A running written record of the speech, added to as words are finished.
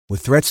With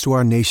threats to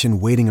our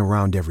nation waiting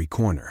around every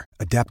corner,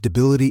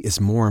 adaptability is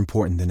more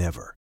important than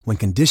ever. When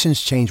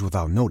conditions change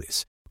without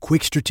notice,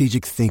 quick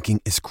strategic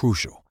thinking is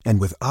crucial.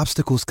 And with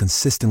obstacles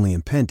consistently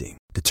impending,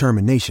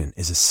 determination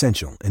is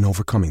essential in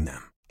overcoming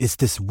them. It's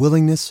this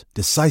willingness,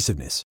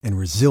 decisiveness, and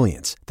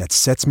resilience that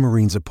sets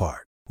Marines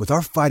apart. With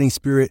our fighting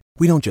spirit,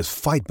 we don't just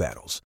fight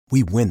battles,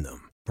 we win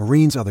them.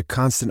 Marines are the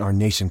constant our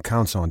nation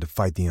counts on to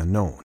fight the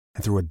unknown.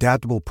 And through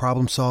adaptable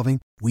problem solving,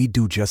 we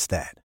do just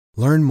that.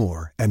 Learn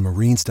more at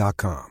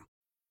marines.com.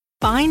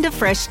 Find a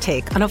fresh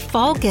take on a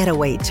fall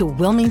getaway to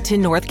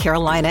Wilmington, North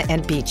Carolina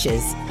and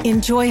beaches.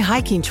 Enjoy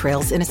hiking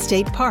trails in a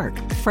state park,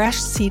 fresh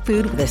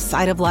seafood with a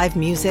side of live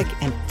music,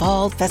 and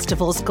fall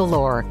festivals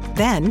galore.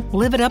 Then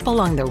live it up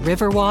along the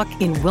Riverwalk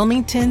in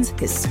Wilmington's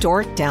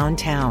historic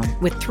downtown.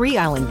 With 3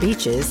 island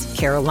beaches,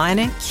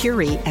 Carolina,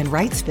 Curie, and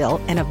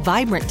Wrightsville, and a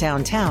vibrant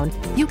downtown,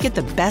 you get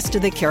the best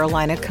of the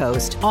Carolina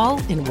coast all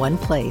in one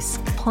place.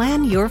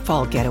 Plan your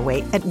fall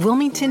getaway at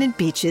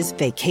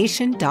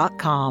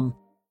WilmingtonandBeachesVacation.com.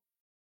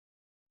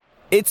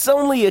 It's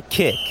only a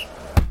kick,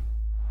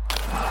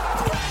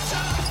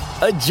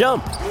 a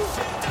jump,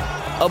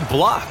 a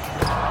block.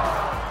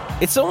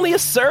 It's only a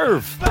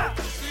serve.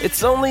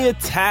 It's only a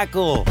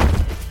tackle,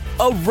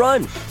 a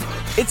run.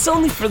 It's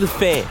only for the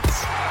fans.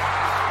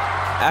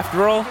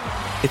 After all,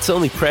 it's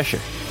only pressure.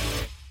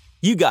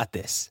 You got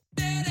this.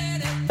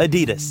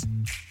 Adidas.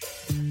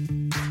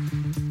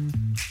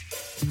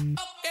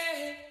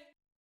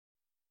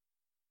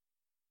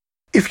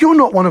 If you're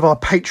not one of our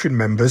Patreon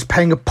members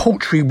paying a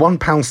paltry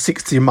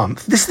 £1.60 a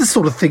month, this is the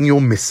sort of thing you're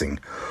missing.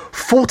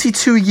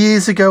 42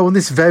 years ago on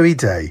this very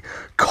day,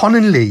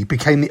 Colin Lee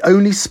became the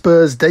only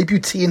Spurs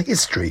debutee in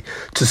history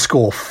to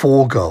score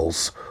 4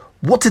 goals.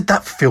 What did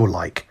that feel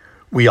like?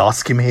 We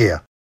ask him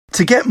here.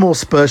 To get more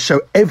Spurs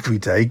Show every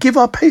day, give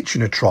our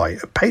Patreon a try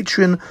at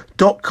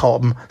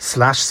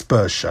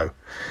patreon.com/Spurs Show.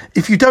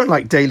 If you don't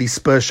like daily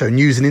Spurs Show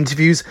news and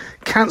interviews,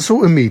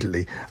 cancel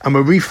immediately and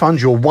we'll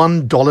refund your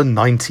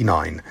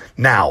 $1.99.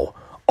 Now,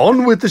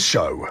 on with the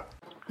show.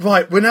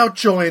 Right, we're now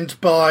joined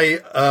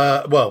by,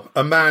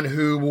 a man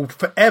who will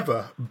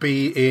forever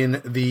be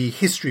in the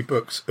history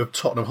books of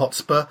Tottenham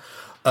Hotspur.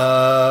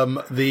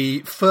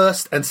 The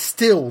first and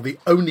still the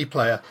only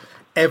player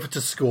ever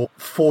to score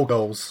 4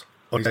 goals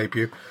on his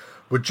debut.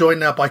 We're joined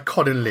now by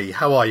Colin Lee.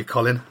 How are you,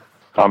 Colin?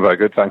 I'm very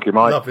good, thank you,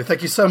 Mike. Lovely.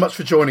 Thank you so much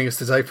for joining us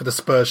today for the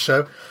Spurs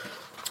Show.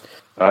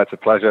 It's a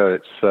pleasure.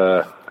 It's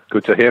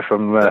good to hear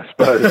from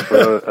Spurs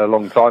for a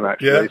long time,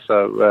 actually. Yeah.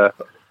 So,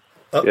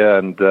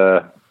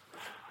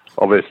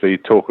 obviously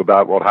talk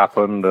about what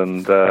happened,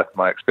 and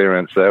my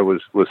experience there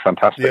was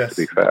fantastic, yes,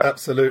 to be fair.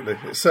 Absolutely.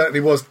 It certainly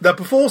was. Now,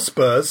 before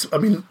Spurs, I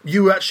mean,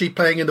 you were actually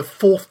playing in the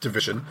 4th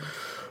division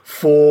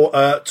for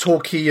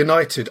Torquay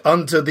United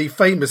under the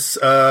famous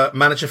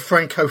manager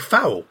Franco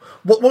Fowle.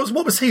 What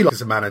was he like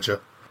as a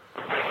manager?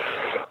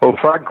 Well,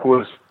 Frank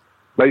was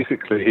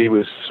he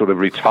was sort of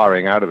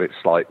retiring out of it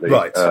slightly.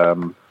 Right.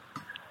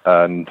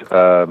 And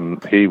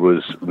he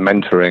was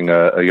mentoring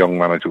a young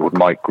manager called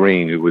Mike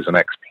Green, who was an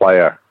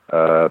ex-player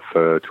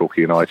for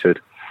Torquay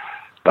United.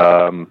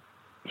 So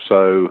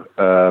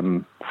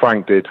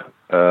Frank did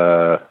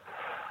a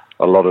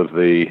lot of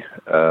the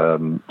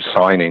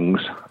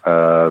signings.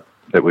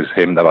 It was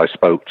him that I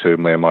spoke to,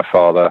 me and my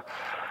father.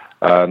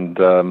 And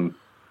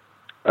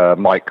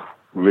Mike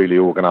really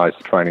organised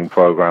the training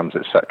programs,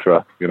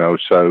 etc.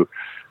 So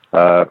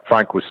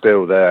Frank was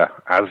still there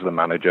as the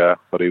manager,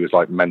 but he was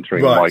like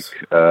mentoring Mike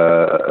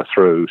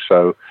through.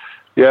 So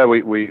yeah,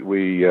 we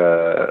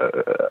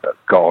got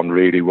on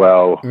really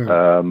well.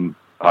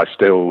 I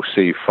still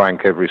see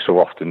Frank every so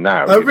often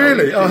now. Oh,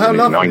 really? Oh, how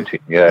lovely!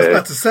 90. Yeah, I was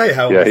about to say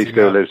how. Yeah, he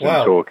still lives in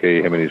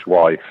Torquay. Him and his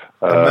wife.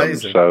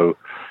 Amazing. So.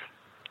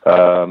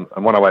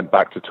 And when I went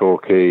back to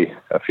Torquay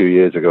a few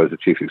years ago as the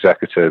chief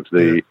executive,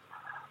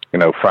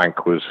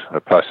 Frank was a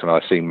person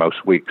I seen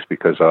most weeks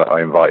because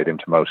I invited him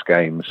to most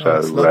games.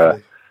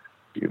 So,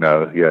 he's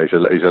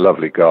a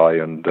lovely guy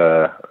and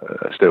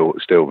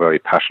still very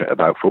passionate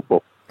about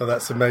football. Oh,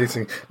 that's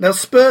amazing. Now,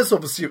 Spurs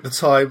obviously at the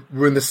time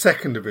were in the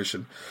 2nd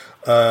division,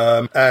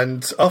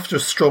 and after a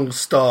strong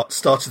start,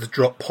 started to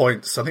drop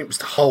points. I think it was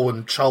to Hull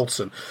and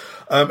Charlton.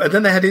 And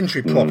then they had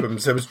injury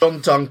problems. There was John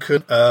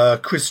Duncan,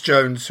 Chris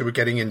Jones, who were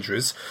getting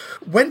injuries.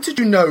 When did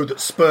you know that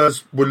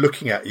Spurs were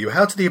looking at you?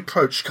 How did the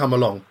approach come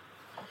along?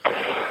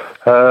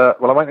 Well,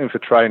 I went in for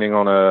training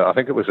on I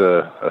think it was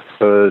a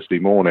Thursday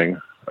morning.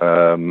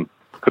 Could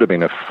have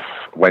been a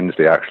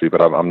Wednesday, actually, but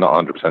I'm not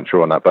 100%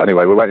 sure on that. But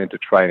anyway, we went into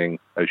training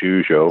as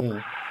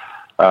usual.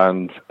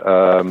 And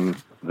one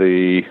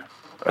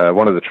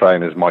of the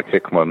trainers, Mike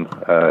Hickman,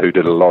 who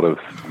did a lot of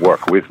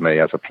work with me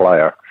as a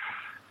player,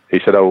 he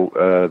said,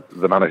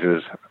 the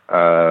manager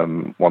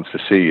wants to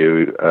see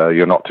you.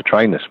 You're not to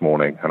train this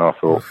morning. And I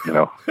thought,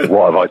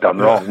 what have I done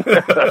wrong?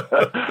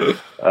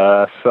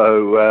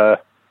 So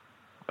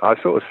I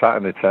sort of sat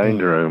in the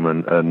change room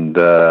and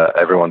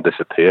everyone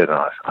disappeared. And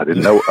I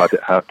didn't know, I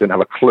didn't have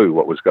a clue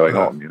what was going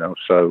on,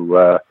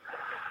 So,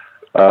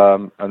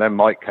 and then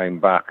Mike came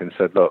back and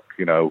said, look,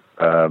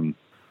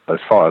 as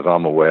far as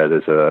I'm aware,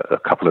 there's a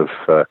couple of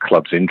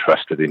clubs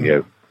interested in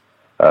you,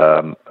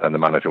 and the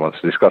manager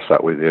wants to discuss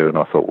that with you. And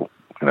I thought,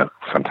 well,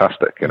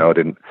 fantastic. I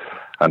didn't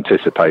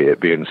anticipate it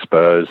being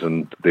Spurs,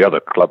 and the other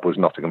club was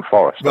Nottingham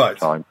Forest at the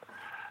time.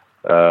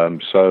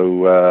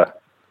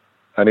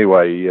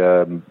 Anyway,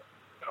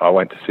 I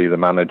went to see the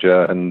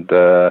manager, and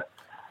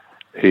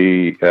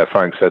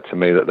Frank said to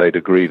me that they'd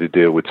agreed a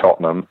deal with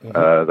Tottenham.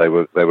 They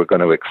were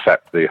going to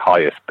accept the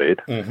highest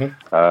bid,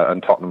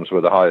 and Tottenham's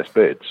were the highest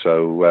bid.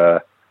 So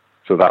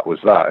that was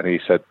that. And he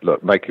said,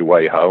 "Look, make your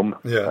way home."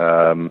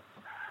 Yeah.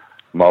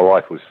 My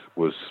wife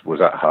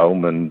was at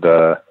home and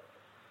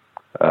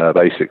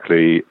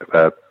basically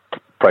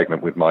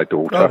pregnant with my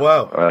daughter. Oh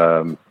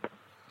wow!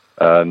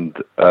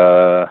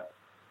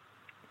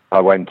 I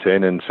went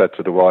in and said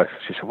to the wife,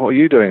 she said, "What are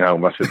you doing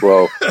home?" I said,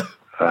 "Well,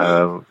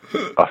 I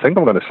think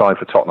I'm going to sign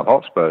for Tottenham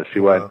Hotspur." She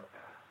went,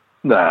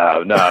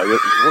 No, what are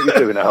you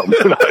doing at home?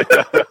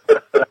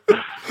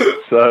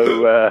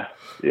 So,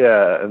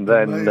 and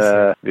then,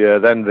 then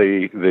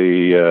the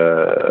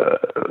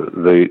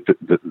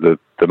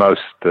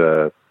most,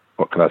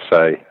 what can I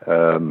say,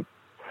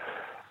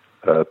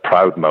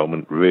 proud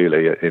moment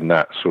really in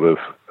that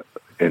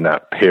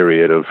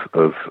period of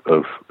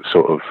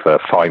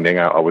finding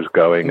out I was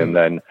going, and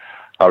then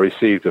I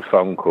received a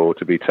phone call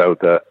to be told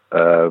that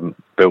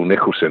Bill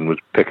Nicholson was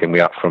picking me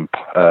up from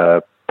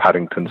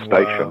Paddington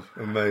Station. Wow,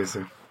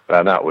 amazing.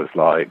 And that was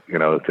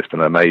just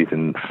an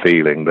amazing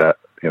feeling that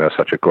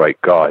such a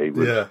great guy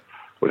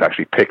was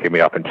actually picking me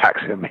up and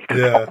taxiing me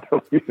to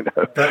Tottenham,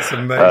 That's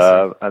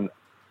amazing.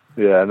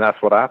 And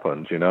that's what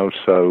happened, So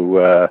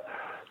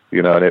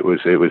and it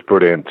was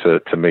brilliant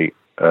to meet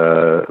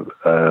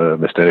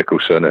Mr.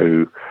 Nicholson,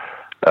 who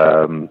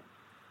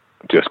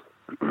just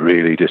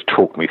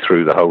talked me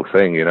through the whole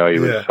thing. He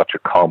was such a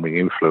calming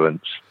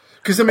influence.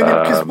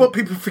 Because what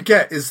people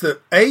forget is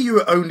that you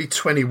were only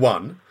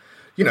 21,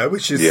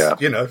 which is young,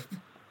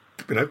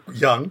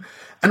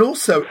 and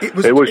also it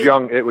was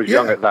young. It was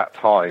young at that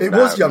time. It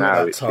was young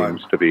at that time. It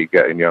seems to be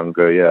getting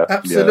younger. Yeah,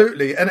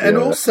 absolutely. And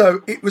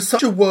also it was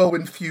such a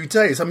whirlwind few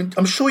days. I mean,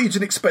 I'm sure you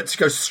didn't expect to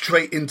go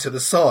straight into the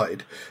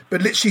side,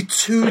 but literally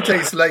 2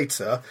 days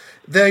later,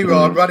 there you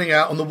are running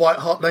out on the White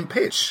Hart Lane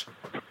pitch.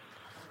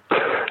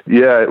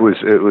 Yeah, it was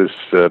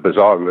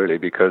bizarre, really,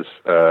 because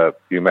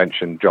you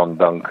mentioned John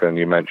Duncan,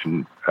 you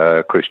mentioned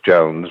Chris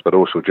Jones, but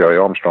also Jerry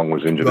Armstrong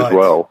was injured as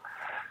well.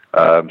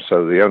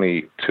 So the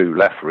only two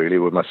left really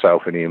were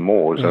myself and Ian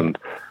Moores, and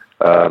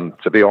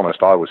to be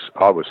honest, I was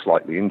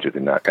slightly injured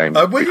in that game.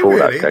 Were you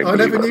really? That game, I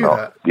never knew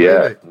that.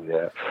 Yeah,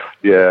 really?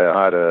 yeah.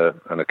 I had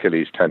an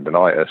Achilles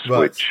tendonitis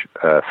which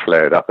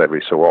flared up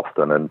every so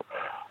often, and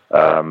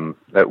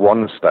at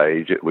one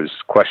stage it was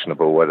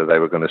questionable whether they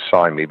were going to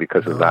sign me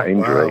because of that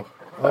injury.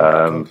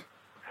 Wow.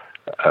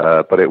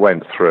 But it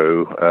went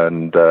through,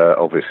 and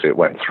obviously it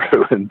went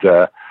through, and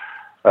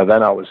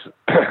then I was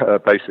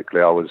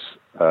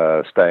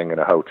staying in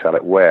a hotel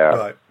at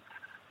Ware,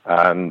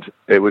 and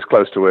it was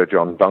close to where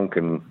John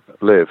Duncan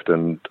lived,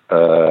 and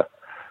to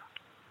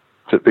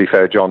be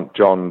fair, John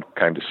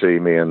came to see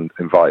me and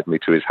invited me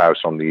to his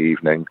house on the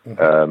evening,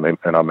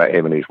 and I met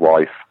him and his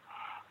wife,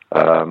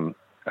 and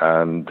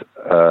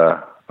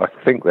I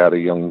think they had a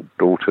young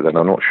daughter then.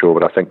 I'm not sure,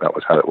 but I think that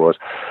was how it was.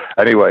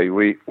 Anyway,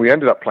 we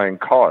ended up playing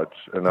cards,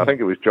 and I think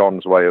it was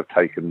John's way of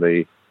taking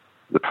the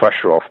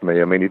pressure off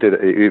me. I mean,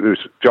 it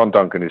was John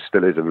Duncan, who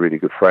still is a really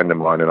good friend of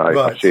mine, and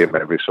I see him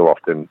every so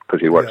often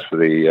because he works for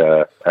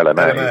the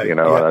LMA, and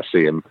I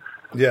see him.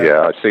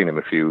 Yeah, I've seen him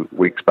a few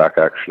weeks back,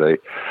 actually.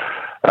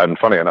 And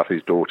funny enough,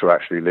 his daughter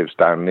actually lives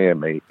down near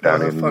me,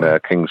 down in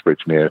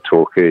Kingsbridge near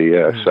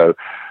Torquay. So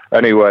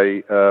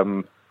anyway,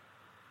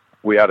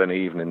 we had an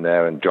evening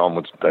there, and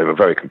they were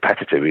very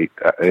competitive.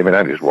 Him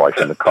and his wife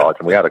in the cards,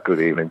 and we had a good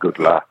evening, good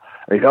laugh.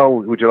 And he said, "Oh,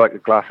 would you like a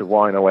glass of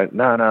wine?" I went,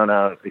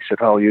 No. He said,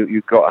 "Oh,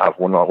 you've got to have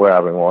one. We're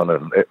having one."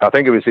 And I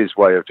think it was his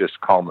way of just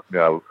sort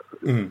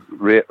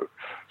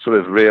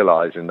of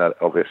realising that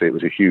obviously it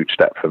was a huge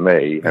step for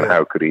me, and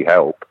how could he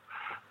help?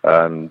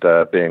 And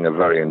being a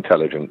very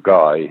intelligent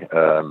guy,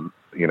 I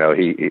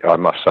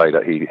must say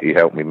that he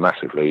helped me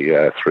massively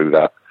through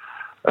that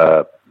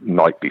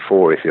night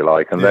before, if you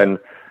like, and then.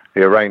 He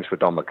arranged for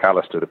Don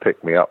McAllister to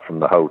pick me up from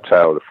the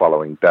hotel the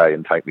following day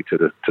and take me to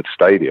the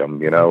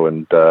stadium,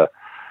 and Don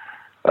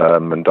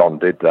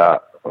did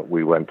that.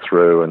 We went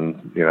through,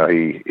 and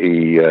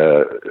he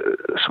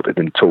sort of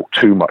didn't talk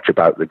too much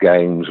about the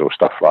games or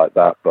stuff like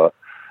that, but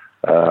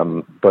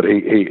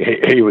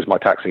he was my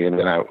taxi in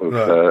and out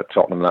of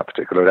Tottenham that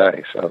particular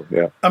day. So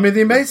yeah. I mean,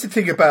 the amazing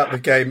thing about the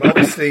game,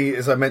 obviously,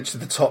 as I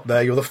mentioned at the top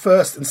there, you're the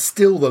first and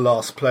still the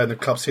last player in the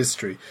club's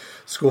history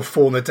to score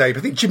 4 on the day. But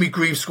I think Jimmy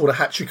Greaves scored a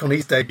hat-trick on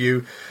his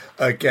debut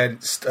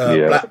against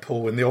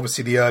Blackpool in the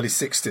early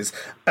 60s.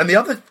 And the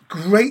other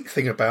great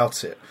thing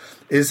about it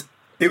is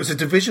it was a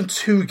Division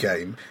 2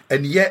 game,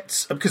 and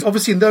yet, because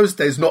obviously in those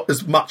days, not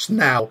as much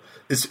now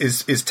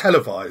is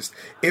televised.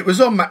 It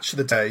was on Match of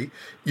the Day.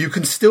 You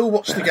can still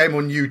watch the game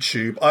on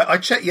YouTube. I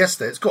checked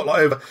yesterday; it's got like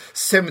over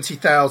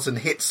 70,000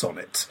 hits on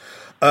it.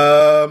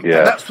 And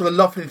that's the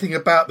lovely thing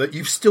about that.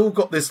 You've still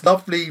got this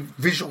lovely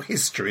visual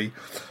history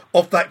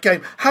of that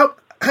game. How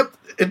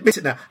admit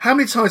it now, how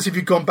many times have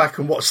you gone back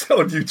and watched that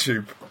on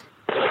YouTube?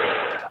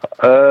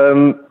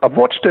 I've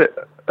watched it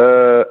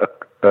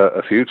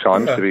a few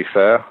times, to be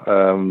fair.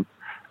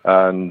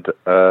 And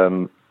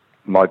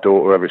my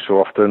daughter every so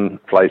often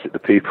plays it to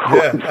people.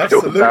 Yeah, and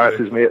still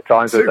embarrasses me at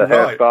times with the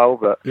hairstyle.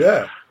 But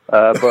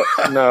but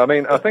no, I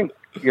mean, I think,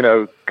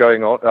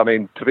 going on. I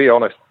mean, to be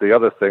honest, the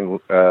other thing,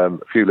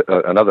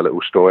 another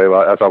little story.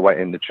 As I went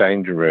in the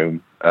changing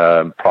room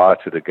prior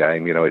to the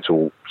game, it's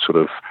all sort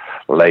of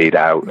laid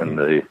out, and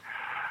the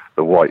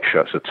white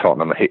shirts of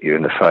Tottenham hit you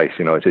in the face.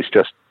 It's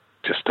just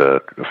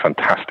a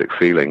fantastic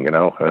feeling,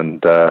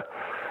 And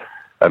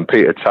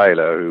Peter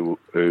Taylor,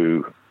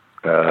 who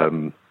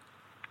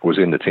was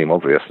in the team,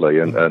 obviously,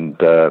 and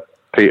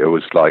Peter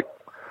was like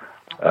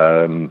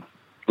the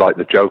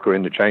Joker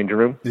in the changing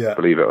room,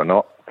 believe it or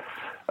not.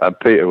 And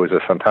Peter was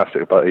a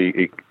fantastic, but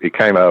he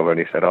came over and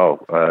he said,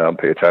 "Oh, I'm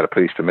Peter Taylor,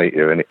 pleased to meet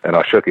you." And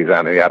I shook his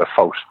hand, and he had a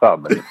false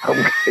thumb, and his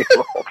thumb came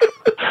off.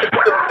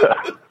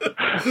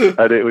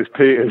 And it was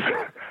Peter's.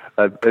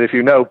 And if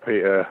you know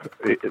Peter,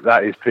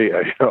 that is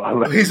Peter. You know what I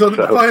mean?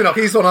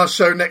 He's on our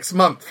show next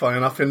month, funny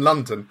enough, in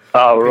London.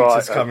 Oh, right.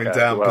 Peter's coming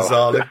down,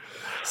 bizarrely.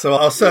 So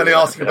I'll certainly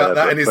ask him about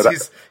that and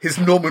his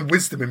Norman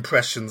Wisdom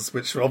impressions,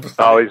 which are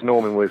obviously... Oh, his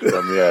Norman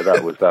Wisdom, yeah,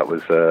 that was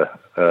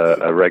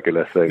a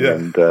regular thing.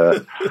 Yeah.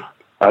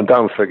 And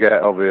don't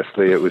forget,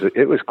 obviously,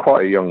 it was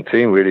quite a young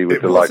team, really,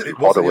 with the likes of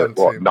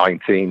Hoddle,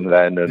 19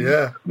 then, and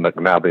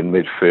McNabb in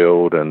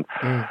midfield, and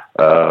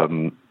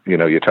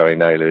your Terry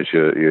Naylors,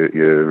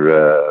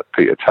 your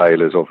Peter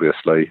Taylors,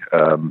 obviously.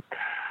 I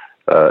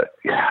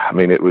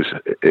mean, it was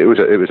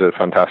a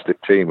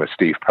fantastic team. Where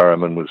Steve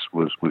Perriman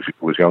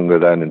was younger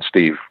then, and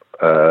Steve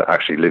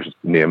actually lives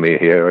near me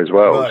here as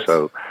well. Right.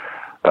 So,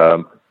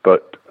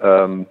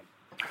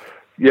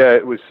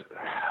 it was.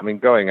 I mean,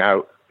 going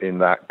out in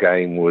that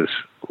game was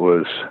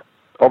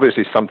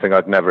obviously something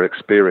I'd never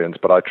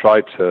experienced, but I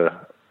tried to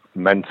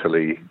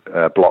mentally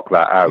block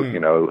that out,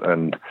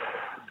 and.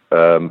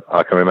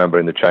 I can remember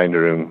in the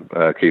changing room,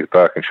 Keith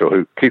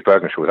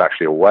Birkinshaw was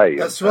actually away.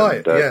 That's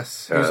right.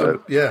 Yes. He was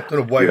don't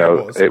know why it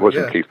was. It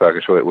wasn't Keith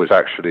Birkinshaw. It was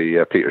actually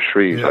Peter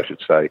Shreves, I should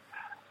say.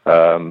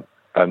 And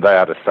they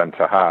had a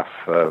centre half,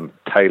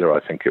 Taylor, I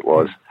think it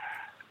was,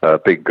 a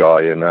big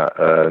guy in that.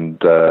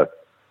 And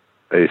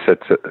he said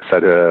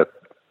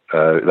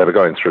they were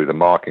going through the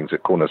markings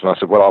at corners, and I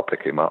said, "Well, I'll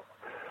pick him up."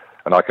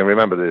 And I can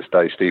remember this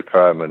day, Steve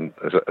Perriman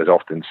has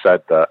often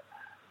said that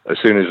as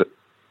soon as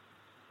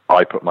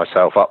I put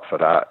myself up for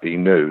that, he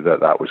knew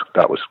that was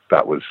I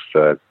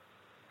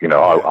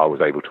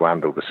was able to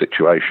handle the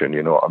situation,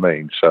 you know what I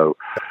mean? So,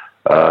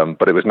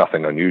 but it was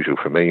nothing unusual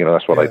for me,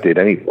 that's what I did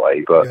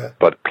anyway,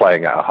 but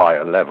playing at a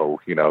higher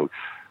level,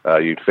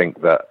 you'd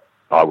think that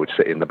I would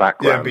sit in the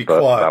background, and be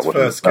quiet.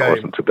 That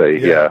wasn't to be.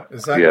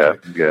 Exactly.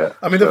 Yeah.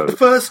 I mean, the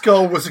first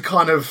goal was a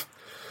kind of,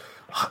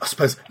 I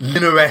suppose,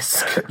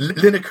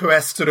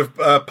 Lineker-esque sort of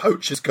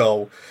poacher's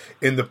goal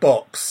in the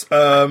box.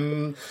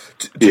 Do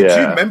you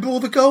remember all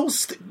the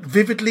goals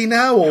vividly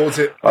now, or is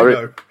it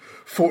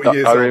 40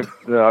 years old?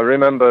 I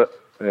remember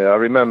the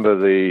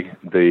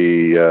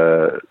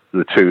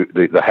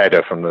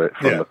header from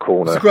the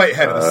corner. It's a great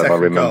header. The second I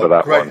remember goal.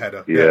 that great one.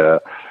 Header. Yeah,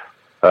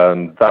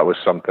 and that was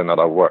something that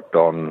I worked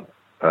on.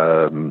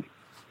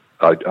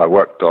 I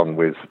worked on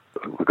with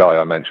the guy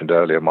I mentioned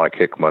earlier, Mike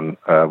Hickman,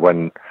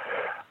 when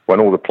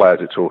all the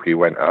players at Torquay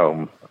went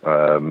home,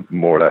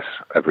 more or less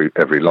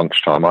every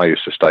lunchtime, I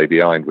used to stay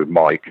behind with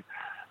Mike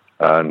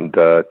and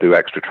do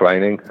extra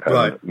training.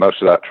 And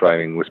most of that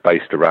training was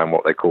based around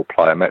what they call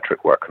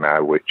plyometric work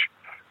now, which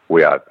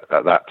we had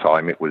at that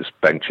time. It was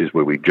benches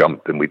where we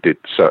jumped and we did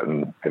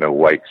certain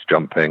weights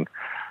jumping.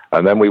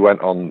 And then we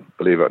went on,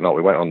 believe it or not,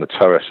 we went on the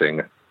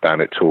terracing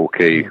down at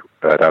Torquay,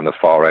 down the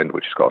far end,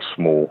 which has got a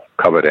small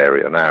covered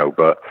area now,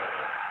 but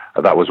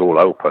that was all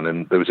open,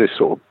 and there was this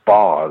sort of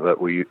bar that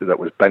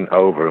was bent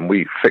over, and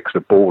we fixed a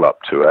ball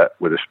up to it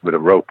with a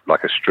rope,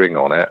 like a string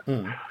on it,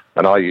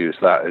 and I used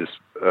that as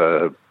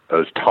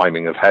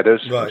timing of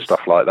headers and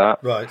stuff like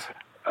that. Right.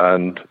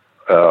 And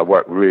I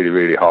worked really,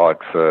 really hard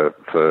for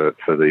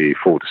the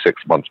 4 to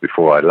 6 months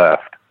before I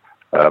left,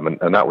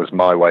 and that was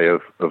my way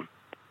of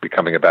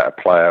becoming a better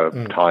player,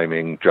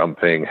 timing,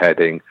 jumping,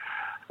 heading,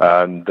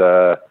 and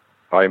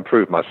I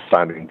improved my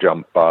standing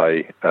jump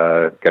by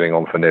getting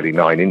on for nearly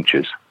 9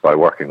 inches by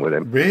working with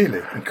him.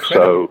 Really?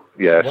 Incredible.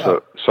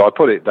 So, so I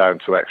put it down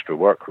to extra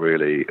work,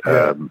 really,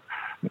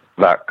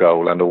 that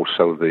goal, and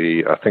also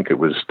I think it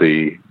was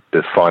the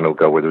final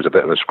goal where there was a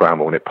bit of a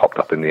scramble and it popped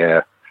up in the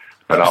air,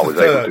 and I was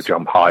able to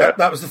jump higher.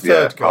 That was the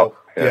third goal.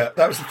 That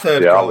was the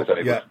third goal. I was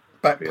able,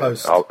 back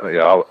post. I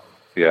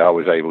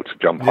was able to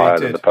jump higher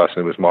than the person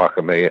who was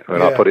marking me,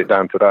 and I put it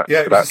down to that.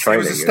 Yeah,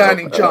 training. It was a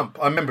standing jump.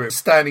 I remember it was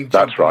standing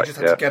jump. That's right. You just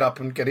had to get up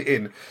and get it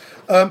in.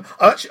 I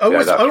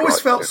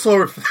always felt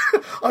sorry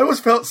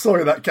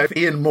that game for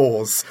Ian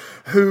Moores,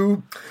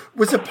 who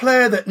was a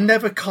player that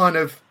never kind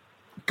of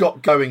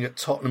got going at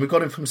Tottenham. We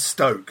got him from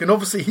Stoke, and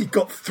obviously he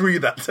got through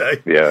that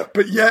day. Yeah.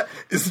 But yet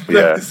it's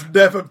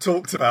never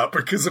talked about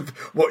because of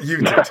what you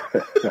did.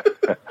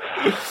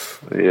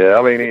 Yeah,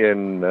 I mean,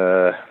 Ian.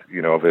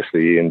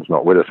 Obviously Ian's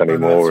not with us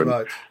anymore,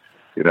 Right.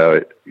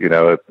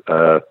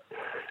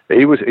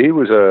 He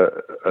was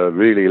a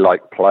really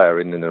liked player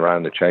in and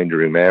around the change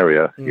room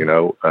area,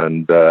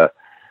 and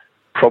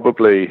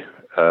probably,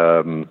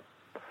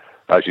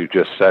 as you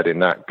just said, in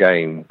that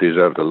game,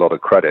 deserved a lot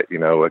of credit.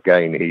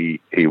 Again,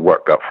 he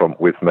worked up front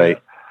with me.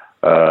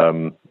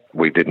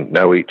 We didn't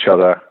know each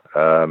other.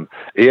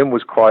 Ian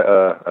was quite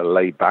a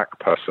laid-back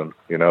person.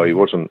 He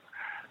wasn't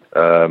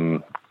a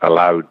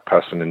loud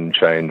person in the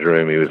change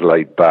room. He was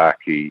laid back.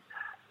 He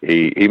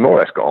more or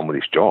less got on with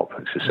his job.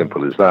 It's as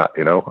simple as that,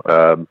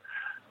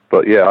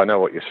 But yeah, I know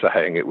what you're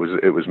saying. It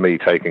was me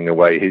taking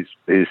away his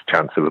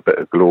chance of a bit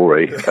of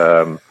glory.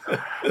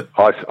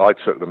 I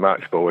took the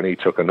match ball and he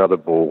took another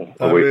ball,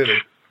 which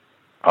really?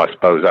 I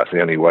suppose that's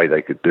the only way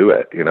they could do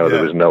it. There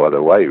was no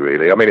other way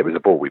really. I mean, it was a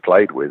ball we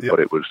played with, but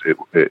it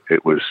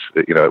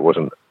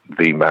wasn't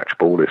the match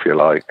ball, if you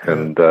like.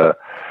 And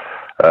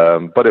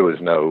but it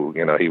was no,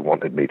 he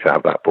wanted me to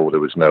have that ball. There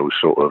was no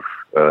sort of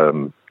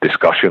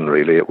discussion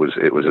really. It was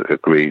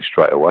agreed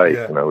straight away.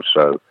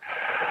 So.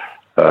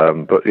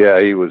 But yeah,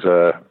 he was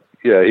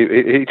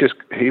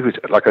he was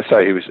like I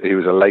say, he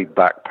was a laid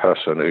back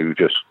person who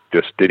just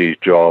did his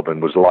job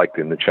and was liked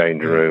in the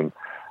change room,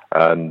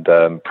 and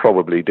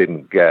probably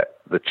didn't get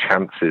the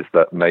chances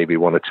that maybe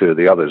one or two of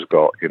the others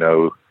got.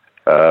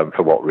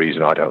 For what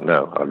reason, I don't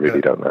know. I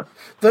really don't know.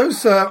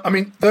 Those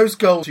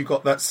goals you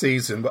got that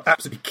season were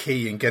absolutely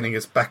key in getting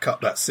us back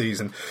up that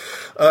season.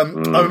 I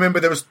remember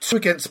there was 2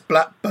 against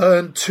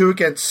Blackburn, 2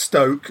 against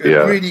Stoke, and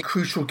really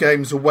crucial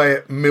games away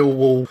at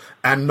Millwall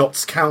and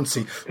Notts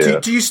County.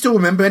 Do you still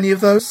remember any of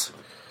those?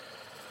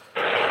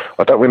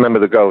 I don't remember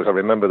the goals. I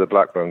remember the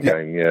Blackburn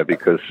game,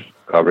 because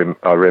I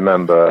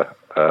remember...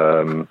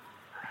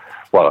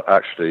 well,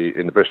 actually,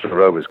 in the Bristol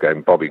Rovers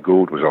game, Bobby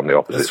Gould was on the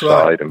opposite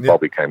side, and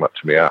Bobby came up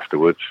to me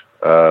afterwards.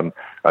 And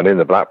in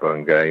the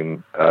Blackburn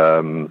game,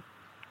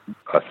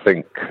 I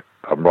think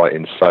I'm right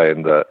in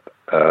saying that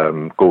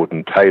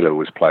Gordon Taylor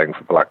was playing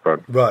for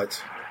Blackburn.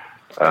 Right.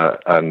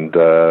 And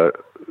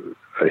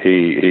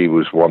he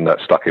was one that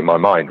stuck in my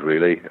mind,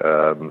 really.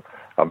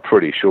 I'm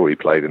pretty sure he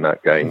played in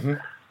that game.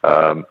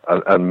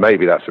 And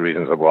maybe that's the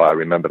reason why I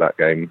remember that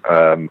game.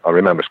 I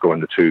remember scoring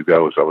the 2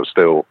 goals. I was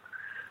still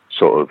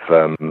sort of...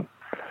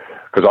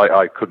 because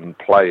I couldn't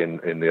play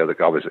in the other.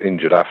 I was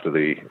injured after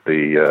the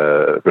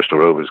Bristol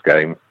Rovers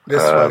game.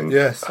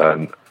 Yes.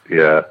 And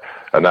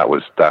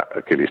that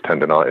Achilles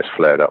tendonitis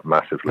flared up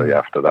massively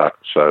after that.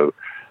 So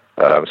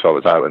I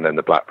was out, and then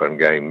the Blackburn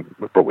game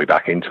brought me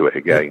back into it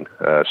again.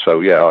 I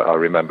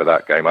remember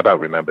that game. I don't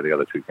remember the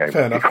other 2 games.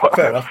 Fair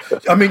enough.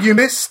 I mean, you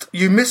missed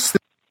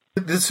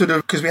the sort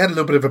of, because we had a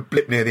little bit of a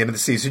blip near the end of the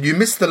season. You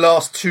missed the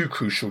last 2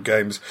 crucial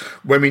games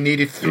when we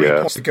needed 3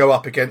 points to go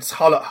up against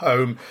Hull at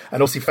home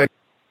and obviously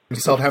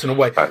Southampton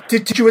away.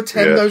 Did you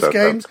attend those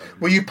games?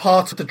 Were you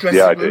part of the dressing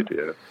room? I did.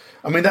 Yeah.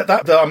 I mean,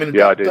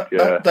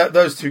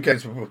 those 2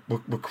 games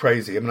were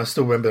crazy. I mean, I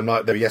still remember the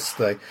night there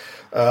yesterday.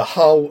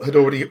 Hull had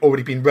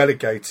already been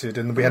relegated,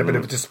 and we had a bit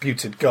of a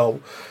disputed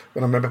goal.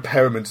 And I remember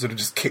Perriman sort of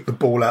just kicked the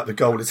ball out the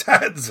goalie's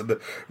hands, and the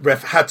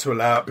ref had to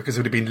allow it because it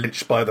would have been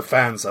lynched by the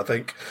fans, I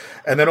think.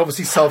 And then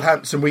obviously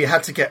Southampton, we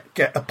had to get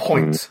a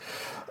point.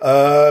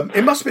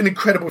 It must have been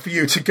incredible for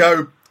you to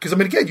go. Because, I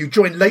mean, again, you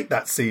joined late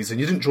that season.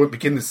 You didn't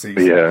begin the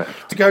season. Yeah.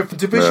 To go from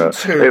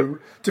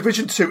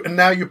Division 2, and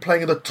now you're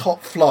playing at the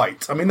top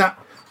flight. I mean, that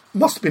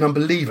must have been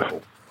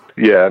unbelievable.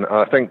 Yeah, and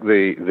I think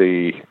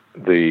the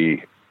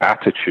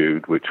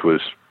attitude, which was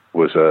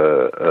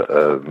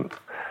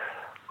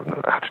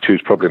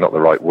attitude's probably not the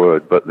right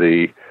word, but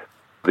the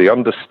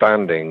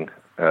understanding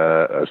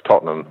as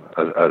Tottenham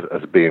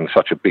as being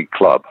such a big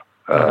club,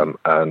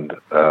 and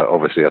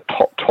obviously a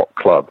top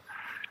club.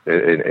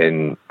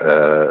 In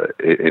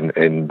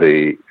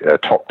the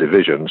top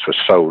divisions for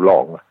so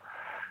long,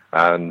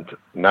 and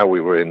now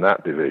we were in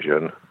that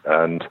division,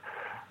 and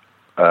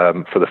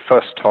for the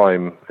first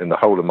time in the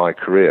whole of my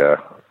career,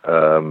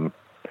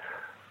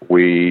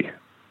 we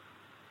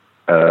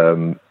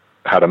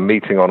had a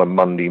meeting on a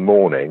Monday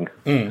morning,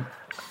 and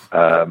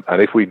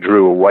if we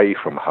drew away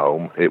from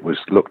home, it was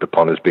looked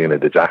upon as being a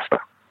disaster.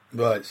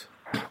 Right.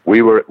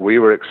 We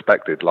were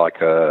expected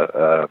like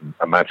a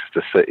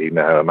Manchester City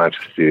now, a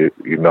Manchester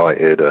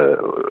United,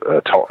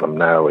 a Tottenham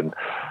now, and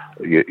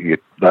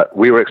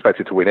we were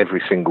expected to win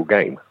every single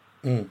game.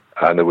 And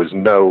there was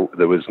no.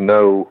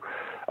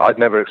 I'd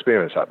never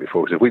experienced that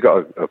before. Because if we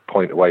got a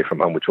point away from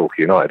home with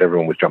Torquay United,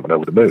 everyone was jumping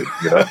over the moon,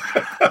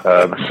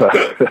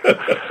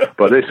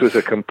 but this was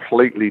a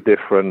completely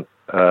different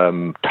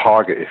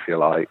target, if you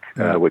like,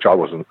 which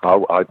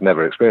I'd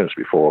never experienced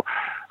before.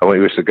 And we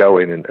used to go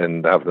in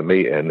and have the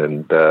meeting,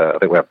 and I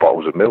think we had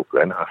bottles of milk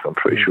then. I'm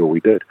pretty sure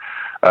we did.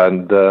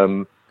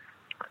 And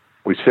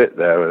we sit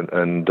there,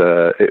 and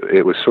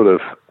it was sort of,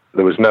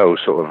 there was no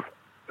sort of,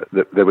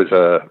 there was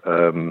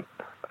a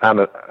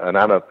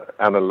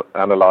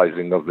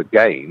analysing of the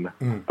game,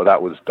 but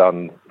that was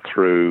done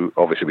through,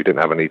 obviously we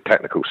didn't have any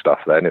technical stuff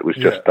then, it was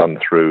just done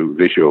through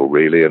visual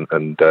really,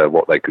 and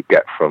what they could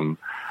get from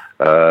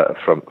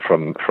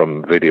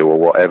video or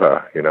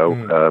whatever, you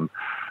know.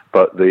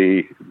 But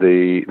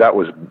that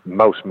was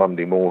most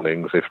Monday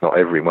mornings, if not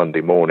every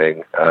Monday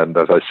morning, and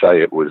as I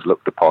say, it was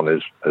looked upon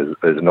as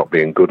not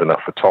being good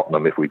enough for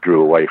Tottenham if we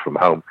drew away from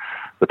home.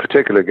 The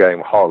particular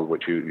game, Hull,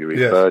 which you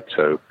referred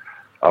to,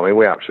 I mean,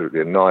 we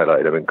absolutely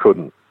annihilated them and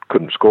couldn't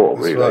score.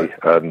 That's really.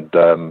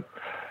 Right.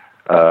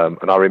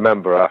 And I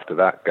remember after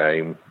that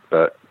game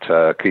that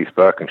Keith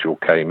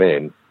Birkinshaw came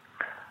in,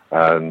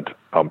 and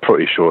I'm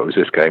pretty sure it was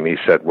this game. He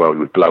said, "Well,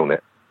 you've blown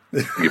it.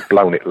 You've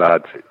blown it,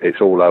 lads.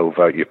 It's all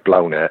over. You've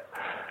blown it,"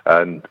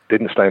 and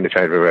didn't stay in the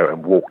change room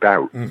and walked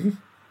out. And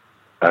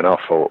I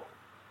thought,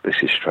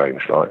 this is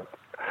strange, right?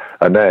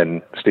 And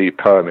then Steve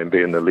Permin,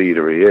 being the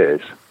leader he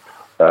is,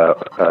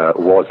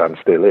 was and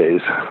still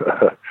is,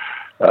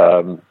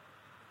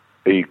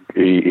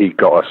 he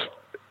got us,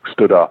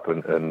 stood up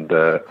and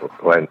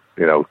went,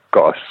 you know,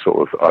 got us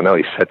sort of, I know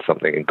he said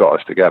something and got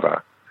us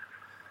together.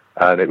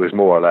 And it was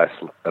more or less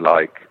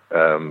like,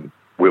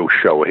 we'll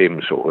show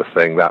him sort of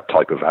thing, that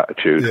type of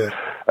attitude.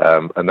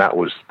 And that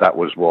was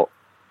what,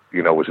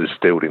 you know, was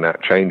instilled in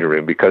that changing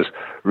room, because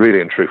really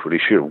and truthfully,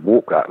 should have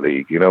walked that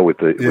league, you know, with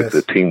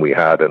the team we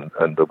had and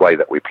the way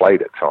that we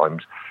played at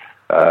times.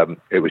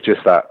 It was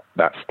just that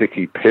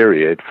sticky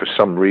period. For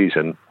some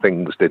reason,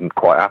 things didn't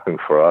quite happen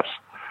for us,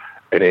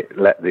 and it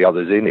let the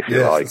others in, if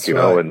you like, you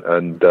know,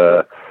 and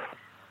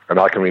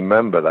I can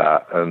remember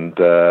that, and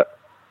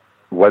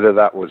whether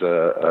that was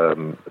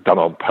done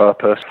on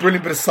purpose.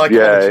 Brilliant bit of psychology.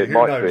 Yeah,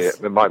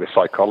 it might be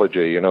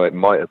psychology, you know, it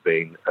might have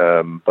been,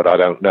 but I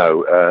don't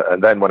know.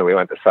 And then when we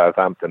went to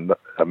Southampton,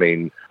 I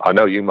mean, I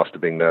know you must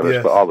have been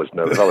nervous, but I was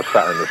nervous. I was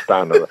sat in the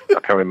stand. I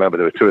can remember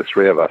there were 2 or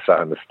 3 of us sat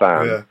in the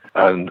stand,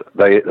 and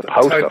they hit the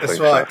post, I think. That's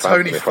right,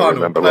 Tony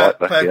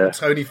Funnell.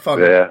 Tony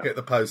Funnell hit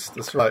the post,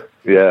 that's right.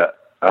 Yeah,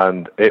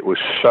 and it was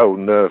so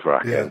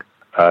nerve-wracking,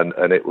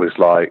 and it was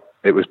like,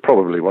 it was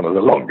probably one of the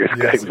longest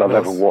games I've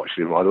ever watched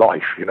in my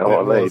life, you know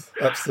what I mean?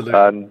 Absolutely.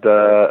 And,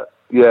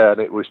 and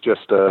it was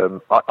just,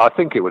 I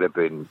think it would have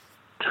been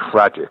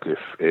tragic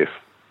if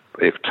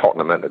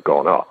Tottenham hadn't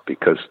gone up,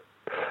 because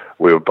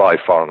we were by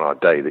far on our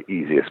day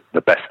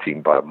the best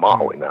team by a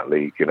mile in that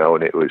league, you know,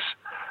 and it was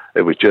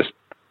just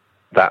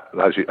that,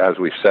 as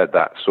we've said,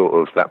 that sort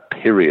of, that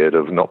period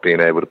of not being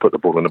able to put the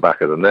ball in the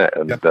back of the net,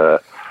 and,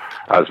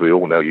 as we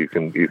all know, you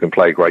can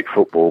play great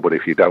football, but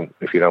if you don't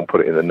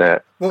put it in the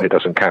net, it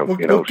doesn't count.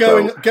 You know,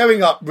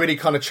 going up really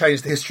kind of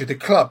changed the history of the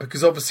club,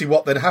 because obviously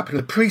what then happened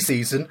in the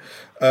pre-season,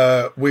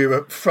 we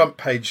were front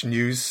page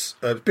news,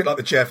 a bit like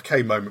the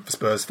JFK moment for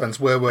Spurs fans.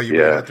 Where were you? We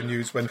had the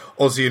news when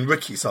Ozzy and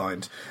Ricky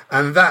signed,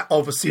 and that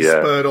obviously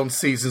spurred on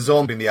seasons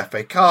on in the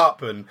FA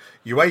Cup and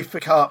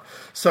UEFA Cup.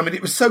 So I mean,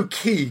 it was so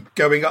key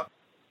going up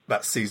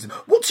that season.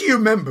 What do you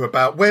remember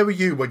about, where were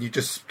you when you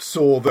just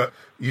saw that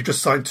you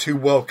just signed 2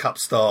 World Cup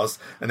stars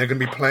and they're going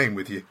to be playing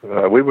with you?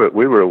 We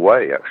were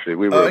away, actually.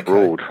 We were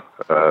abroad.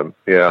 I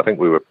think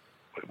we were.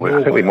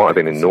 I think we might have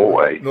been in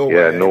Norway.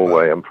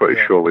 Norway. I'm pretty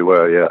sure we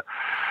were.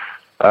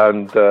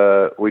 And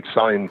we'd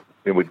signed.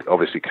 We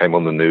obviously came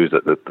on the news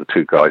that the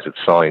 2 guys had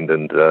signed,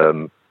 and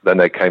then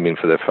they came in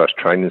for their first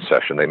training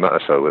session. They met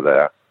us over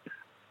there,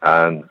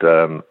 and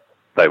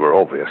they were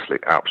obviously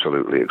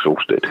absolutely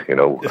exhausted, you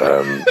know,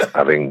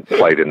 having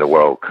played in the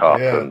World Cup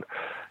and,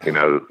 you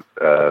know,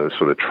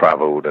 sort of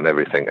travelled and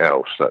everything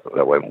else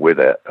that went with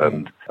it.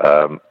 And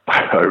I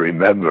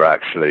remember,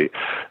 actually,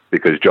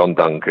 because John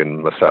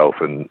Duncan,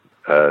 myself and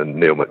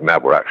Neil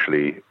McNabb were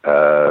actually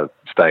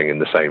staying in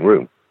the same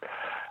room.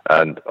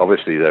 And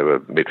obviously they were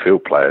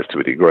midfield players to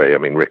a degree. I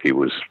mean, Ricky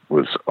was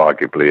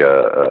arguably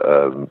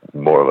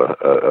more of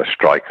a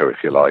striker,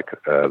 if you like,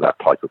 that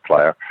type of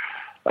player.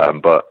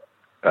 But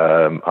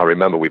I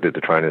remember we did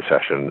the training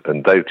session,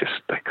 and they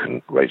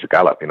couldn't raise a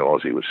gallop. You know,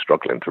 Ozzy was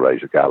struggling to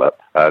raise a gallop.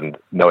 And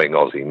knowing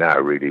Ozzy now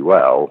really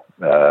well,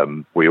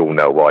 we all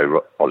know why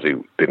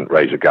Ozzy didn't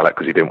raise a gallop,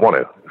 because he didn't want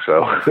to.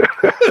 So,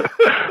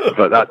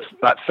 but that's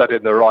said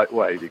in the right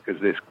way, because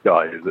this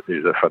guy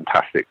is a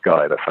fantastic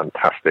guy, and a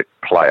fantastic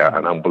player,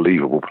 an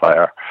unbelievable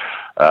player.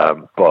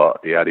 But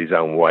he had his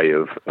own way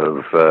of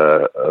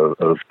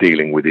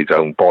dealing with his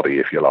own body,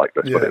 if you like.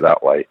 Let's put it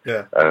that way.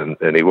 Yeah. And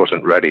he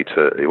wasn't ready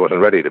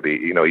to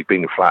be. You know, he'd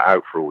been flat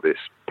out for all this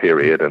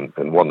period and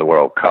won the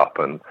World Cup.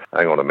 And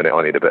hang on a minute,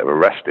 I need a bit of a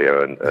rest here.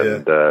 And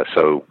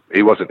so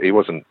he wasn't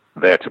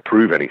there to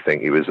prove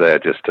anything. He was there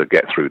just to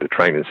get through the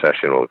training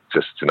session, or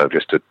just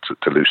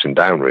to loosen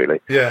down,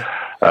 really. Yeah.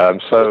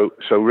 So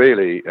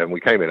really, and we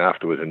came in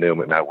afterwards, and Neil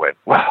McNabb went,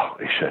 "Wow,"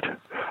 he said,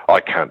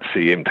 "I can't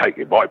see him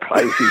taking my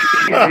place.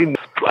 He's in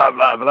blah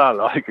blah blah."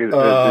 Like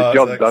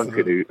John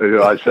Duncan,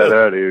 who I said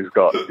earlier, who's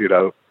got, you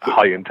know,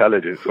 high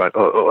intelligence, went,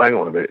 "Oh, hang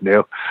on a minute,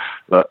 Neil."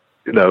 But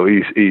you know,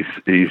 he's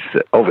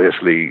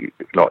obviously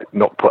like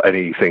not put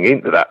anything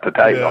into that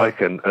today,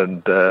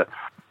 and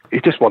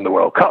he just won the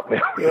World Cup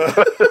now.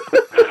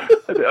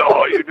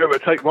 Oh, you never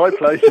take my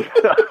place.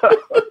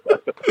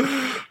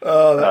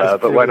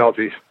 But when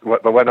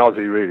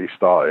Ozzy really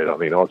started, I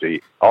mean,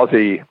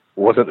 Ozzy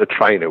wasn't a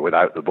trainer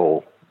without the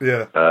ball.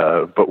 Yeah.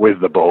 But with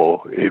the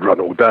ball, he'd run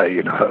all day,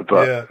 you know.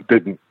 But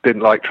didn't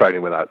like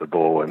training without the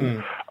ball.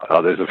 And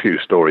there's a few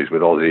stories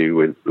with Ozzy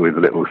with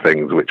little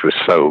things which were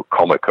so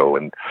comical,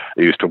 and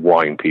he used to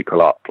wind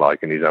people up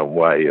like in his own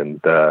way.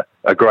 And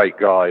a great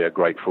guy, a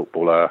great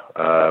footballer,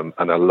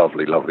 and a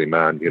lovely, lovely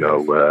man. You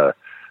know,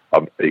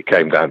 he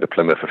came down to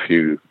Plymouth a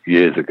few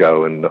years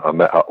ago, and I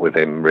met up with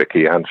him,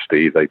 Ricky and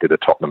Steve. They did a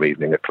Tottenham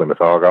evening at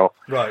Plymouth Argyle,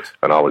 right?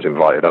 And I was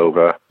invited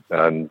over,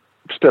 and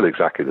still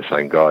exactly the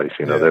same guys.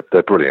 You know,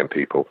 they're brilliant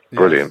people.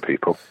 Brilliant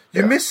people.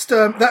 You missed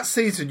that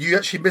season. You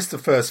actually missed the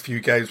first few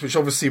games, which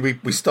obviously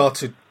we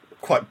started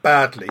quite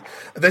badly.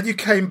 And then you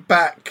came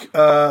back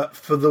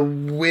for the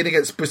win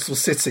against Bristol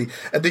City,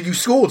 and then you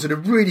scored in a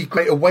really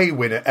great away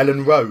win at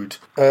Ellen Road.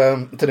 I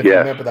don't know if you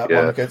remember that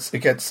one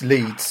against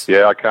Leeds.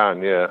 Yeah, I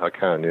can. Yeah.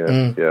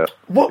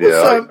 What was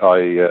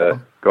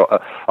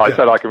I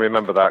said I can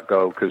remember that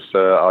goal because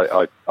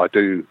I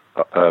do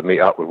meet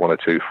up with one or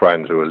two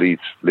friends who are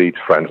Leeds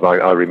friends, and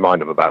I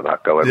remind them about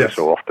that goal every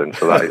so often.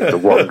 So that is the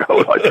one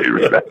goal I do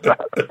remember.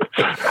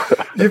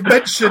 You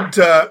mentioned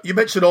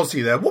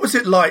Ozzy there. What was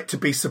it like to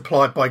be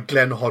supplied by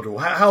Glenn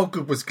Hoddle? How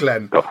good was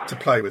Glenn to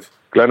play with?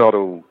 Glenn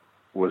Hoddle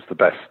was the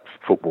best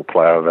football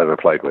player I've ever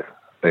played with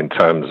in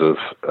terms of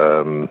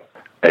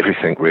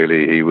everything,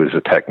 really. He was a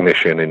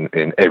technician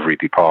in every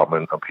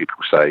department, and people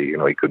say, you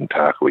know, he couldn't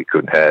tackle, he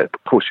couldn't head.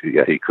 Of course,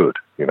 he could.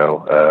 You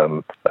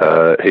know,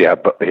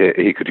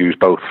 he could use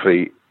both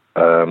feet.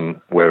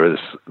 Whereas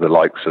the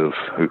likes of,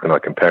 who can I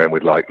compare him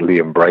with, like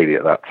Liam Brady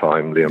at that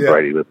time. Liam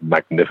Brady was a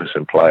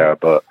magnificent player,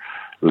 but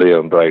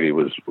Liam Brady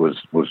was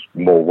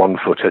more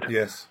one-footed.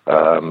 Yes.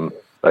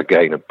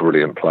 Again, a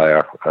brilliant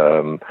player.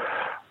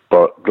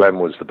 But Glenn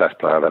was the best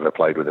player I've ever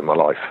played with in my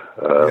life.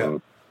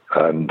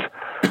 And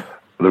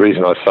the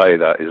reason I say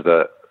that is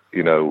that,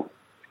 you know,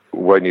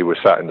 when you were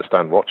sat in the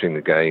stand watching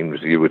the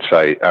games, you would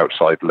say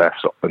outside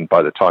left, and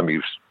by the time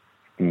you've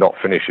not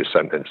finished your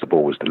sentence, the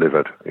ball was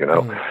delivered, you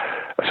know.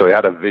 So he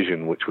had a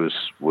vision which was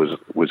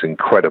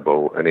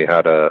incredible, and he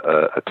had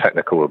a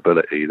technical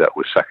ability that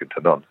was second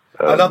to none.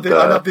 I love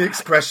the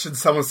expression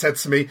someone said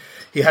to me,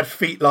 he had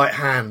feet like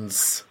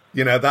hands.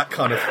 You know, that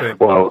kind of thing.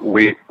 Well,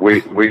 we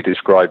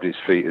described his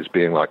feet as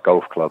being like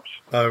golf clubs.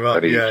 Oh,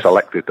 right. And he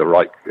selected the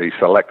right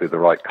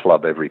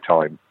club every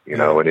time, you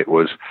know, and it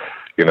was,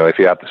 you know, if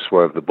he had to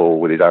swerve the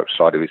ball with his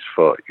outside of his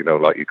foot, you know,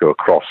 like you go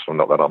across, well,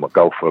 not that I'm a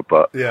golfer,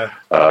 but the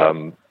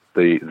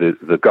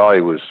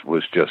guy was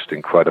just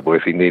incredible.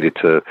 If he needed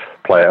to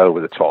play it over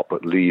the top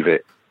but leave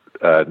it,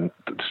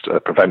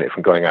 prevent it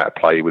from going out of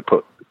play, he would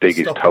dig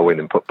his toe in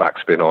and put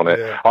backspin on it.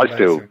 I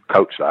still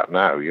coach that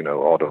now, you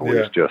know. Otto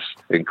is just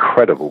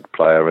incredible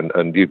player,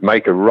 and you'd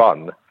make a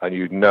run and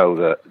you'd know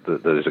that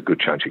there's a good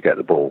chance you get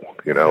the ball,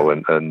 you know,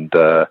 and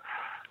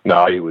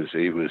no, he was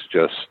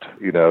just,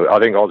 you know, I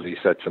think Ozzy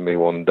said to me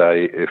one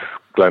day, if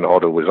Glenn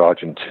Otto was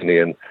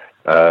Argentinian,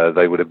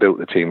 they would have built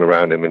the team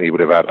around him and he would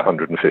have had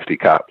 150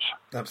 caps.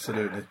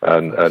 Absolutely.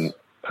 And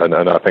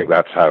I think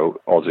that's how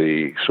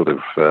Ozzy sort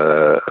of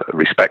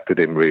respected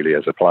him really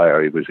as a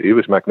player. He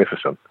was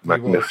magnificent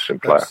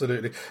player.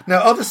 Absolutely. Now,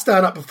 other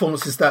stand-up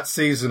performances that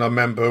season, I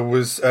remember,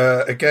 was,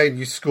 again,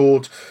 you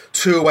scored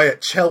 2 away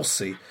at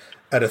Chelsea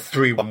at a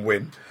 3-1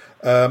 win.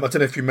 I don't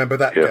know if you remember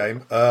that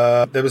game.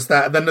 There was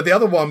that. And then the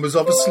other one was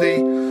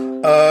obviously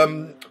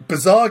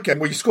bizarre game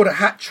where you scored a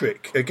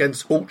hat-trick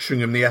against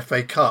Altrincham, the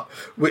FA Cup,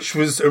 which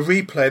was a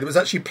replay that was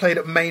actually played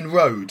at Main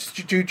Road.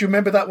 Do you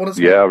remember that one as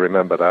well? Yeah, I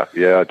remember that.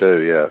 Yeah, I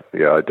do.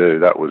 Yeah, I do.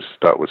 That was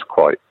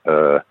quite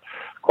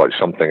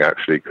something,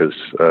 actually, because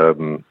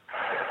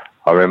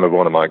I remember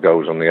one of my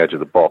goals on the edge of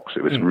the box.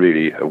 It was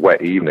really a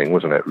wet evening,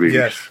 wasn't it? Really,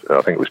 yes.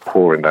 I think it was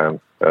pouring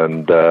down,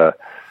 and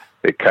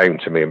it came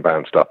to me and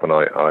bounced up, and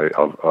I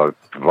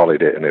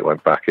volleyed it, and it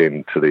went back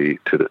into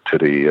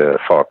the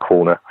far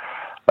corner.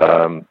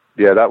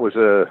 That was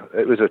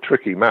a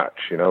tricky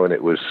match, you know, and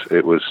it was.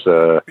 We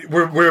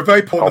were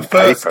very poor in the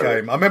first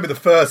game. I remember the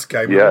first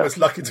game. We were almost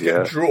lucky to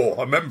get a draw.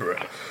 I remember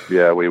it.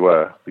 Yeah, we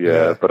were.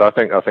 Yeah, but I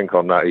think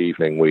on that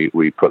evening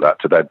we put that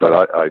to bed.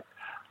 But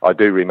I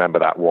do remember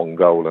that one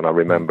goal, and I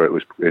remember it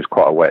was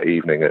quite a wet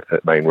evening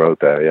at Main Road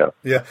there. Yeah.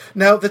 Yeah.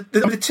 Now the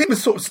team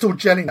was sort of still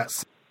gelling that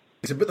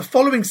season, but the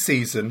following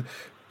season,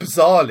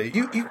 bizarrely,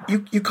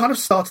 you kind of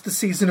started the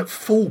season at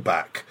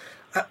fullback.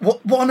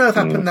 What on earth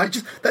happened now?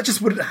 That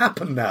just wouldn't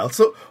happen now.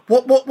 So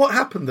what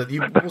happened that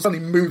you suddenly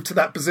moved to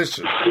that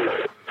position?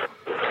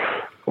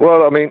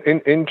 Well, I mean,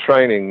 in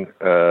training,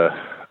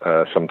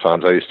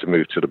 sometimes I used to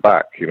move to the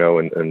back, you know,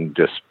 and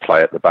just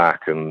play at the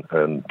back and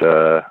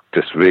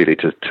just really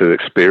to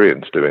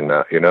experience doing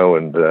that, you know,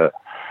 and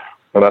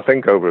I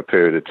think over a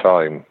period of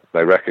time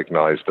they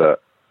recognised that,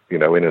 you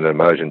know, in an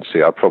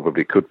emergency I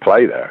probably could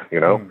play there, you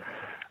know.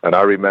 And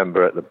I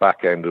remember at the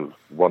back end of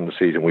one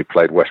season we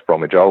played West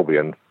Bromwich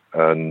Albion.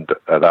 And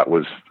that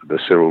was the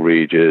Cyril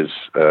Regis,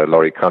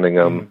 Laurie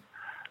Cunningham,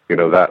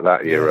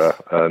 that era.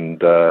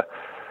 And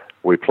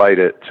we played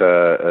at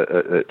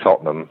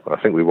Tottenham. I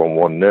think we won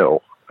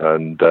 1-0,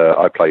 and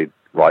I played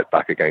right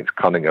back against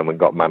Cunningham and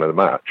got man of the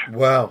match.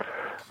 Wow.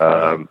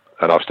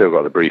 And I've still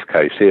got the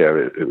briefcase here.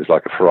 It was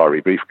like a Ferrari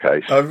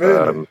briefcase. Oh,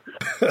 really?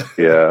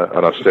 Yeah,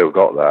 and I've still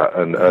got that.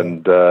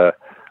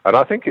 And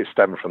I think it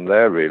stemmed from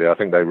there, really. I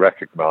think they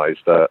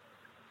recognised that,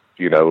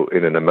 in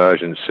an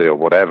emergency or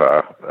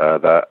whatever,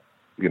 that,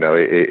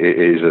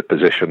 it is a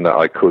position that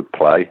I could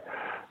play.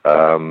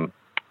 And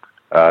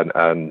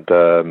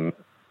I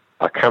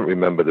can't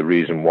remember the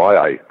reason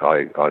why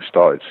I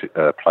started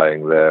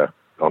playing there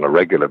on a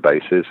regular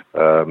basis.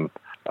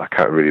 I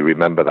can't really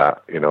remember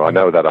that. I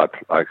know that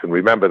I can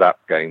remember that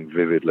game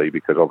vividly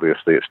because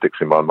obviously it sticks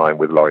in my mind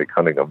with Laurie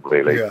Cunningham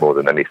really more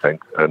than anything.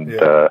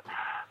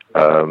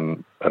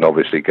 And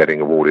obviously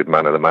getting awarded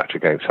man of the match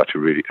against such a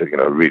really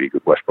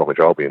good West Bromwich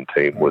Albion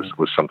team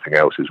was something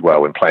else as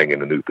well, and playing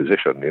in a new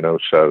position.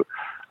 So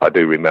I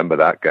do remember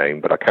that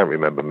game, but I can't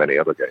remember many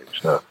other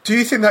games. No. Do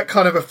you think that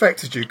kind of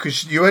affected you?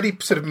 Because you only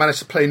sort of managed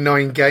to play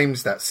 9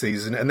 games that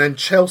season, and then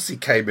Chelsea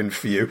came in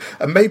for you.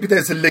 And maybe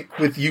there's a link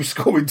with you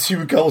scoring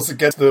 2 goals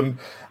against them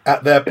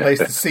at their place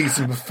the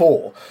season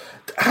before.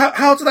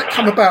 How did that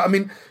come about? I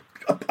mean,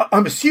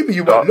 I'm assuming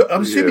you weren't.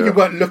 You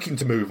weren't looking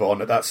to move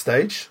on at that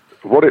stage.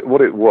 What it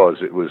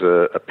was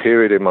a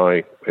period in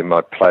my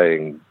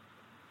playing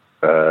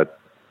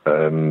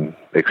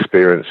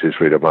experiences,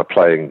 really, my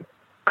playing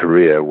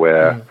career,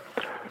 where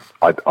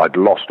I'd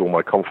lost all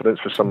my confidence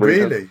for some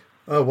reason. Really?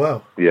 Oh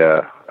wow.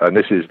 Yeah, and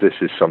this is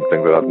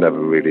something that I've never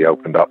really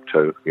opened up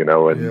to,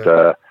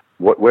 and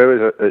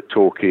whereas at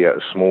Torquay, at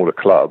a smaller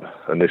club,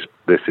 and this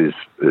is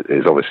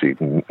obviously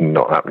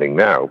not happening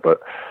now,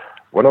 but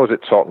when I was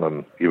at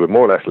Tottenham, you were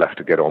more or less left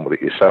to get on with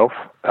it yourself,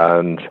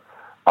 and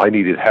I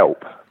needed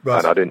help,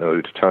 and I didn't know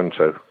who to turn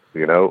to,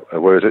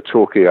 Whereas at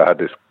Torquay, I had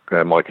this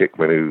Mike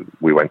Hickman who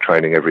we went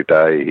training every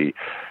day.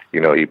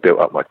 He built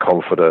up my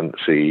confidence.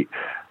 He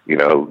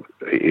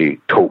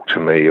talked to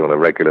me on a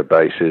regular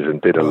basis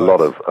and did a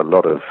lot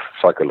of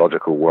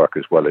psychological work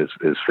as well as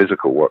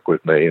physical work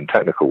with me and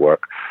technical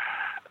work.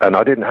 And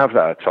I didn't have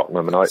that at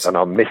Tottenham, and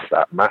I missed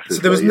that massively.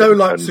 So there was no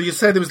so you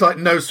say there was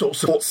no sort of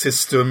support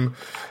system.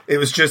 It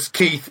was just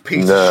Keith,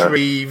 Peter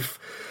Shreve,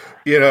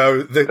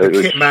 the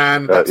kit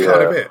man. That's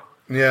kind of it.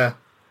 Yeah.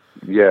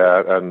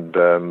 Yeah, and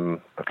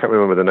I can't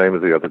remember the name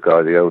of the other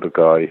guy, the older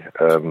guy.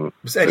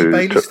 Was Eddie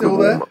Bailey still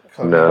there?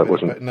 No, it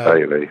wasn't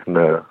Bailey.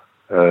 No,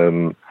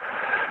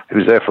 he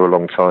was there for a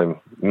long time.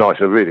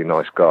 A really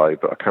nice guy,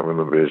 but I can't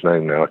remember his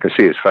name now. I can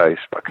see his face,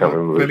 but I can't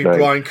remember his name. Maybe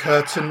Brian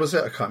Curtin, was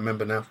it? I can't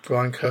remember now.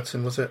 Brian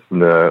Curtin, was it?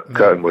 No,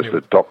 Curtin was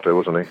the doctor,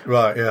 wasn't he?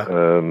 Right, yeah.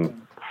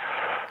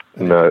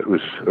 No, it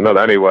was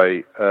another.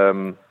 Anyway,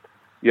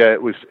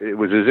 it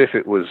was as if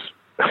it was.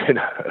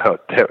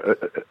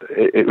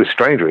 It was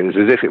strange. It was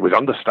as if it was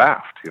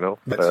understaffed, in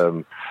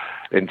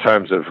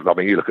terms of. I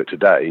mean, you look at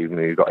today,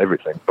 you've got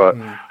everything, but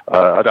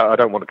I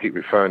don't want to keep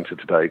referring to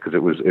today because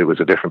it was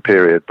a different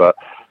period. But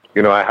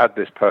I had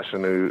this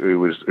person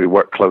who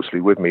worked closely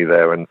with me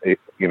there, and I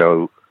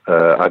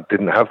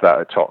didn't have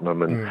that at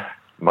Tottenham, and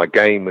my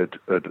game had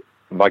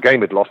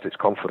lost its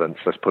confidence.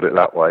 Let's put it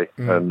that way,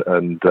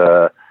 and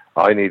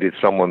I needed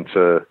someone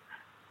to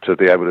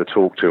be able to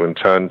talk to and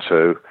turn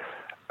to.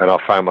 And I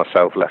found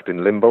myself left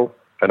in limbo,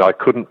 and I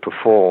couldn't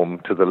perform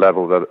to the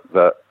level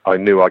that I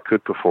knew I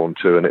could perform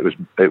to, and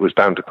it was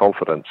down to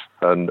confidence.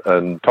 And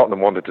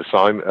Tottenham wanted to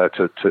sign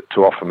to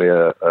offer me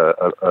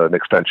an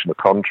extension of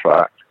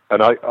contract,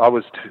 and I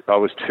was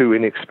too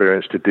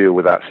inexperienced to deal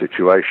with that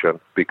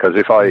situation, because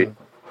if I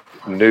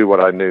knew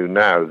what I knew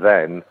now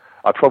then,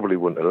 I probably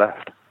wouldn't have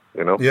left.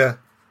 Yeah,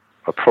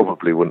 I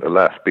probably wouldn't have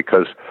left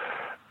because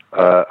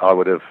I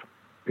would have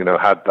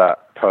had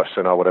that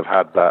person, I would have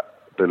had that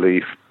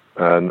belief.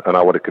 And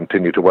I would have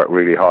continued to work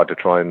really hard to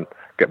try and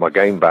get my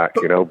game back,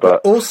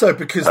 But also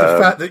because the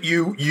fact that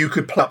you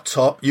could play up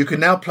top, you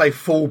can now play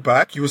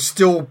fullback. You were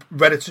still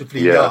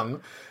relatively young,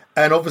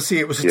 and obviously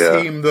it was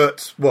a team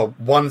that,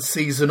 one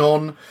season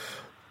on,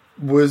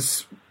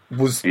 was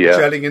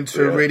gelling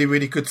into a really,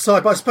 really good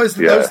side. But I suppose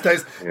in those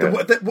days,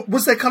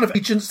 was there kind of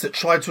agents that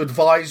tried to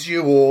advise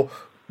you, or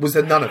was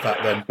there none of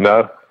that then?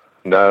 No.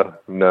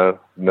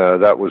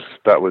 That was.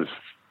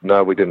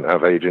 No, we didn't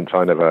have agents.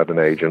 I never had an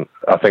agent.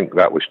 I think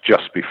that was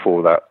just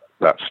before that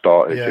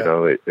started.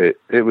 Yeah.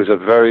 It was a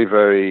very,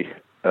 very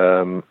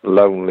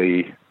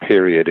lonely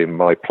period in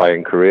my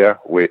playing career,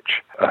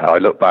 which I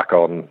look back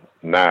on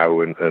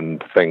now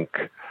and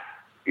think,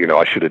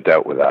 I should have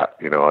dealt with that.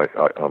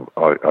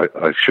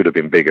 I should have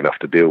been big enough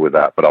to deal with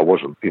that, but I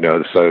wasn't.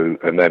 So,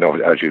 and then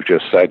as you've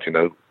just said,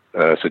 Sir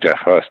Geoff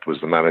Hurst was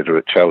the manager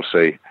at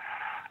Chelsea.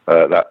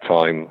 At that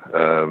time,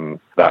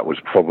 that was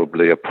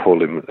probably a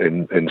pull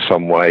in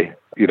some way.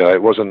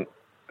 It wasn't.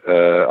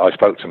 I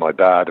spoke to my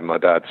dad, and my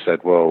dad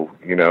said, "Well,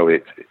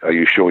 are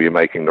you sure you're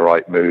making the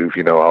right move?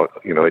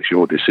 It's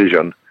your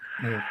decision."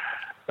 Mm.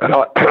 And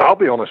I'll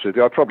be honest with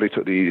you, I probably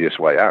took the easiest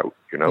way out.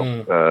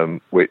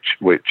 Which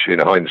in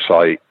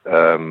hindsight,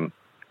 I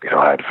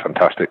had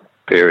fantastic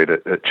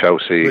period at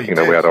Chelsea. We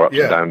had our ups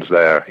and downs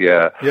there.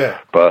 Yeah.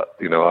 But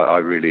I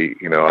really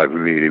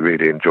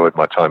enjoyed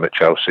my time at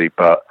Chelsea.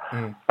 But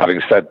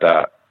having said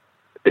that,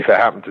 if it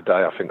happened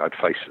today, I think I'd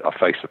face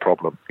the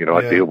problem.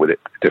 I'd deal with it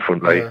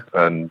differently.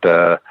 And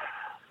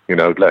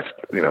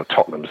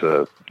Tottenham's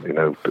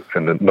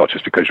and not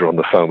just because you're on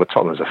the phone, but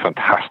Tottenham's a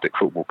fantastic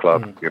football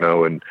club.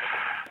 And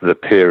the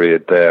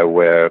period there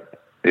where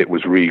it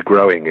was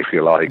regrowing, if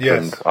you like,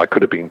 and I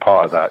could have been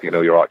part of that.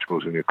 Your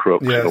Archibalds and your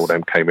Crooks and all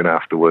them came in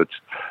afterwards,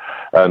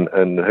 and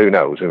who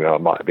knows? I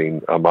might have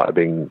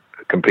been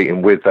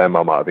competing with them.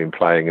 I might have been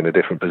playing in a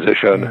different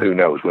position. Who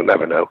knows? We'll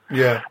never know.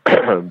 Yeah,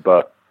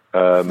 but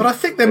I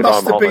think there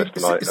must have been.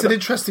 It's an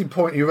interesting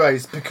point you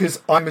raised,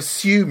 because I'm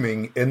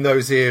assuming in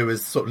those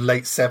eras, sort of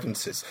late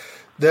 70s,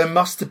 there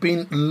must have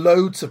been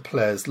loads of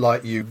players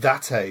like you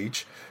that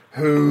age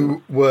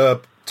who were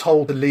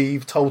told to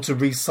leave, told to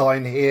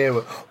re-sign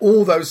here,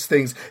 all those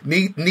things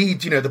need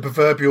the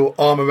proverbial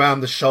arm around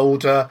the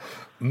shoulder,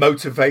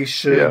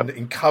 motivation,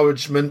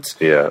 encouragement.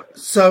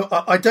 So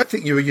I don't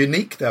think you were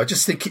unique there. I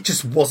just think it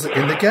just wasn't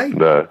in the game.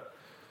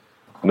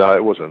 No,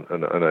 it wasn't,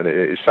 and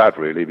it's sad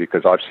really,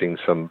 because I've seen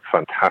some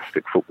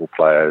fantastic football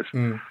players,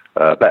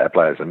 better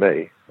players than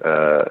me,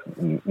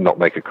 not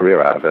make a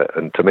career out of it,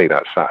 and to me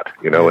that's sad.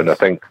 And I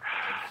think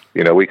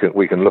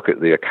we can look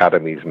at the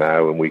academies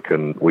now, and we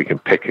can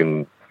pick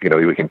in.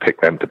 We can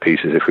pick them to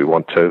pieces if we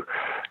want to.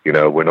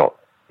 We're not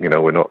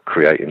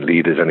creating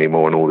leaders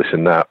anymore and all this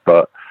and that.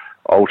 But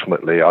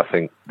ultimately, I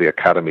think the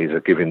academies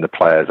are giving the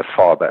players a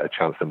far better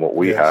chance than what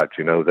we had.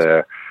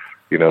 They're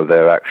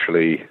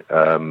actually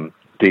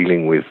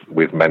dealing with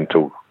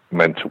mental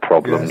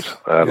problems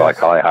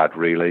like I had.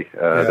 Really,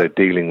 they're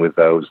dealing with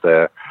those.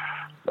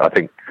 I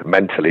think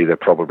mentally they're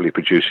probably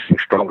producing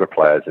stronger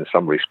players in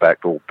some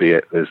respect,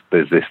 albeit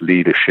there's this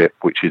leadership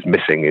which is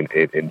missing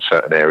in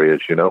certain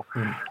areas,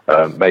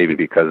 maybe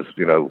because,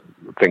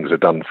 things are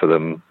done for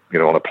them,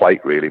 on a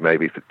plate really,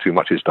 maybe too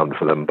much is done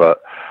for them,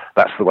 but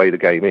that's the way the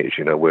game is,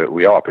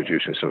 we are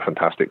producing some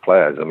fantastic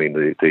players. I mean,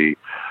 the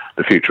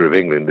future of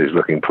England is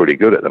looking pretty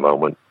good at the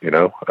moment,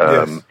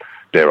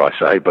 dare I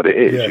say, but it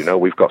is,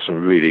 we've got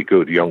some really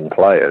good young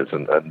players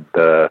and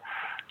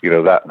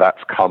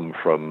that's come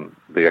from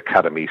the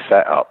academy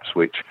setups,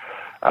 which,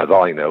 as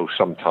I know,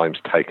 sometimes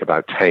take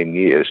about 10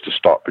 years to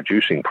start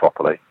producing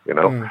properly,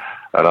 And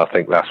I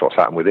think that's what's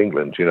happened with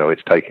England.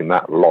 It's taken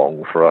that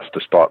long for us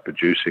to start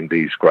producing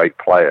these great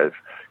players,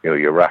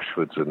 your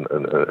Rashfords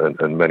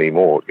and many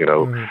more,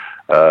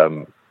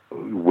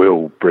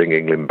 will bring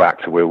England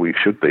back to where we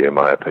should be, in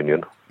my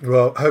opinion.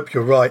 Well, I hope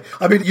you're right.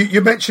 I mean, you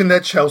mentioned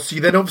there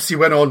Chelsea, then obviously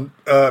went on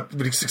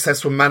really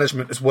successful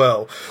management as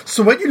well.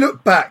 So when you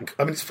look back,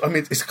 I can't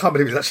believe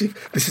it's actually,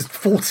 this is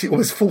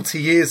almost 40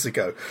 years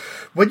ago.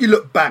 When you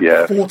look back,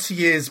 40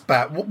 years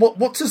back,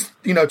 what does,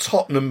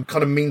 Tottenham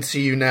kind of mean to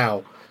you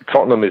now?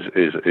 Tottenham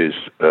is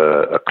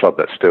a club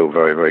that's still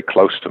very, very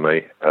close to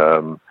me.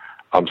 I'm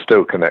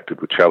still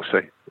connected with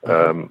Chelsea.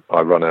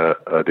 I run a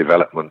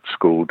development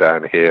school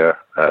down here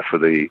for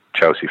the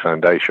Chelsea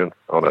Foundation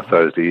on a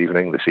Thursday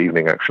evening, this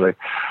evening actually.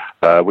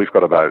 We've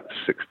got about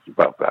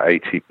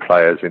 80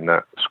 players in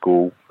that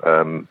school.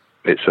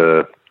 It's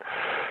an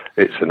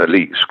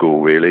elite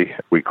school really.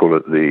 We call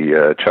it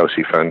the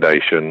Chelsea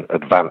Foundation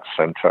Advanced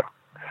Centre.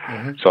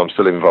 So I'm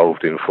still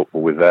involved in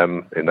football with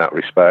them in that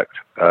respect.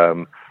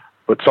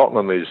 But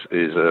Tottenham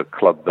is a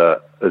club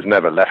that has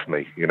never left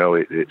me.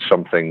 It's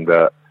something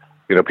that,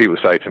 people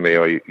say to me,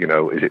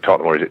 is it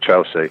Tottenham or is it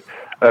Chelsea?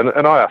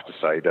 And I have to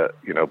say that,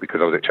 because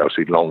I was at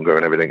Chelsea longer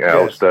and everything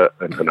else, that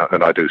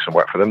and I do some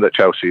work for them, that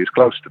Chelsea is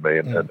close to me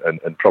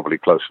and probably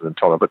closer than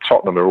Tottenham. But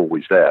Tottenham are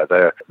always there.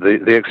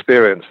 The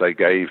experience they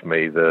gave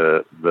me,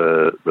 the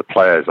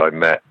players I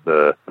met,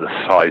 the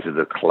size of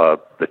the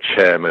club, the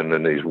chairman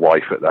and his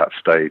wife at that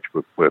stage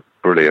were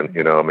brilliant.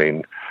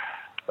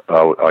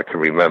 I can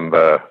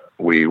remember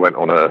we went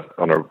on a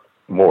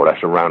more or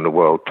less around the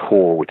world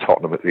tour with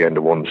Tottenham at the end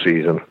of one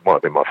season. It might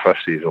have been my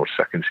first season or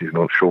second season,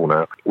 I'm not sure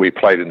now. We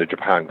played in the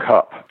Japan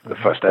Cup, the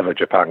first ever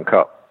Japan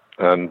Cup.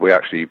 And we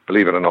actually,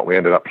 believe it or not, we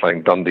ended up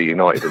playing Dundee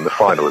United in the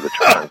final of the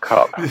Japan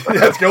Cup. You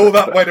had to go all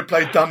that way to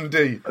play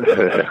Dundee.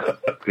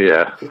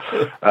 Yeah.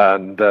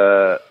 And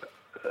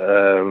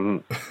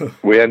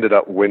we ended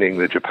up winning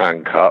the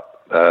Japan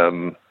Cup.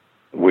 It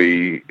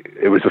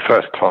was the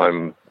first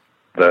time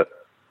that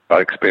I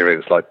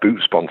experienced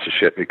boot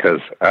sponsorship, because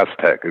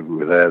Aztec, who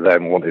were there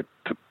then, wanted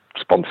to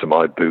sponsor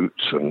my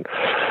boots, and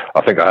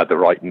I think I had the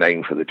right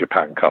name for the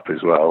Japan Cup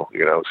as well,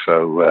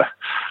 so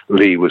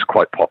Lee was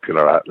quite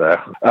popular out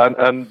there.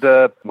 And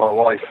my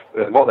wife,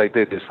 what they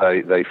did is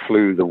they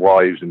flew the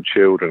wives and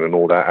children and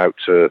all that out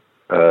to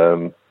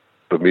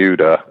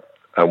Bermuda,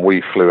 and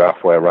we flew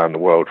halfway around the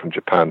world from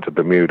Japan to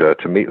Bermuda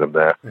to meet them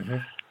there.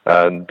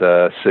 And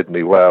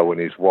Sidney Well and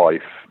his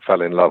wife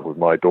fell in love with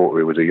my daughter,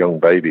 who was a young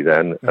baby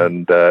then,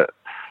 and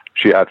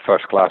she had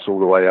first class all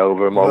the way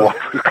over, and my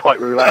wife was quite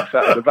relaxed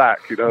out of the back,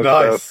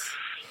 Nice.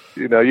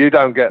 So, you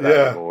don't get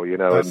that anymore,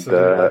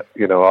 absolutely.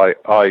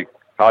 and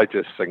I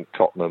just think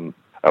Tottenham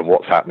And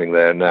what's happening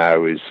there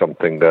now is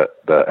something that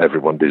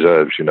everyone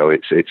deserves. You know,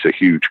 it's a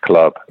huge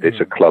club. It's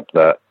a club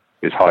that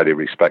is highly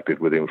respected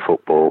within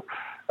football.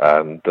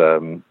 And,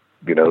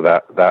 you know,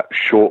 that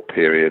short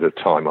period of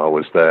time I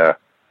was there,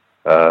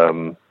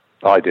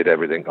 I did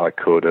everything I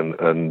could.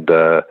 And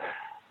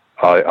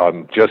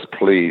I'm just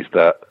pleased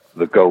that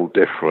the goal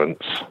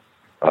difference,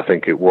 I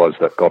think it was,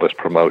 that got us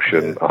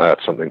promotion. Yeah. I had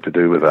something to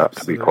do with that,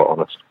 absolutely, to be quite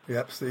honest. Yeah,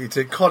 absolutely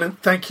did. Colin,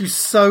 thank you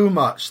so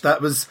much.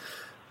 That was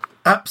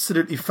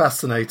absolutely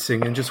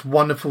fascinating and just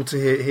wonderful to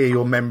hear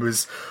your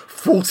memories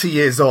 40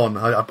 years on.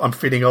 I'm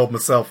feeling old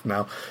myself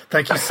now.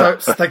 Thank you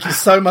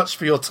so much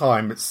for your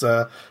time. It's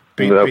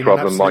been no been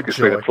problem, Mike. It's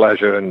been a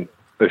pleasure. And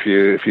if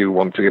you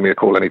want to give me a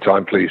call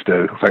anytime, please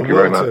do. Thank you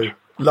very much.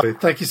 Lovely.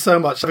 Thank you so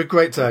much. Have a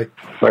great day.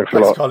 Thanks a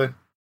lot, Colin.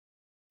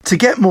 To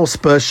get more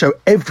Spurs Show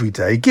every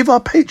day, give our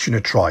Patreon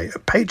a try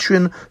at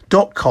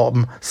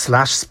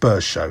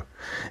patreon.com/Spurs Show.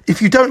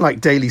 If you don't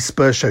like daily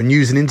Spurs Show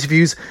news and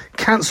interviews,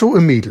 cancel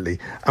immediately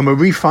and we'll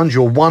refund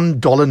your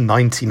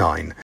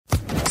 $1.99.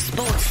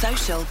 Sports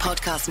Social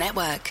Podcast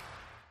Network.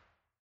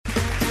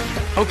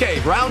 Okay,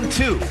 round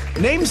 2.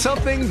 Name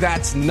something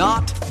that's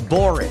not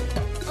boring.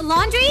 A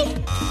laundry?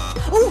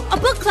 Ooh, a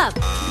book club.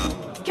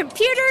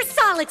 Computer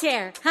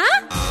solitaire,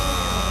 huh?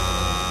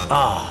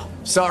 Ah,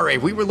 sorry,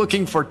 we were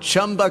looking for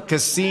Chumba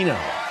Casino.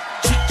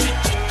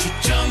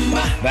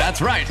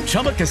 That's right,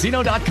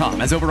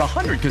 ChumbaCasino.com has over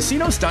 100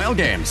 casino-style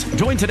games.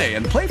 Join today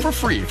and play for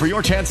free for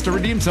your chance to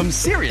redeem some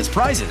serious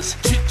prizes.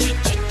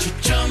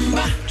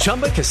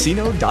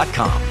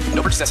 ChumbaCasino.com.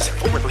 No purchase necessary.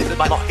 Void where prohibited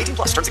by law.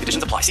 18+ terms and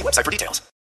conditions apply. See website for details.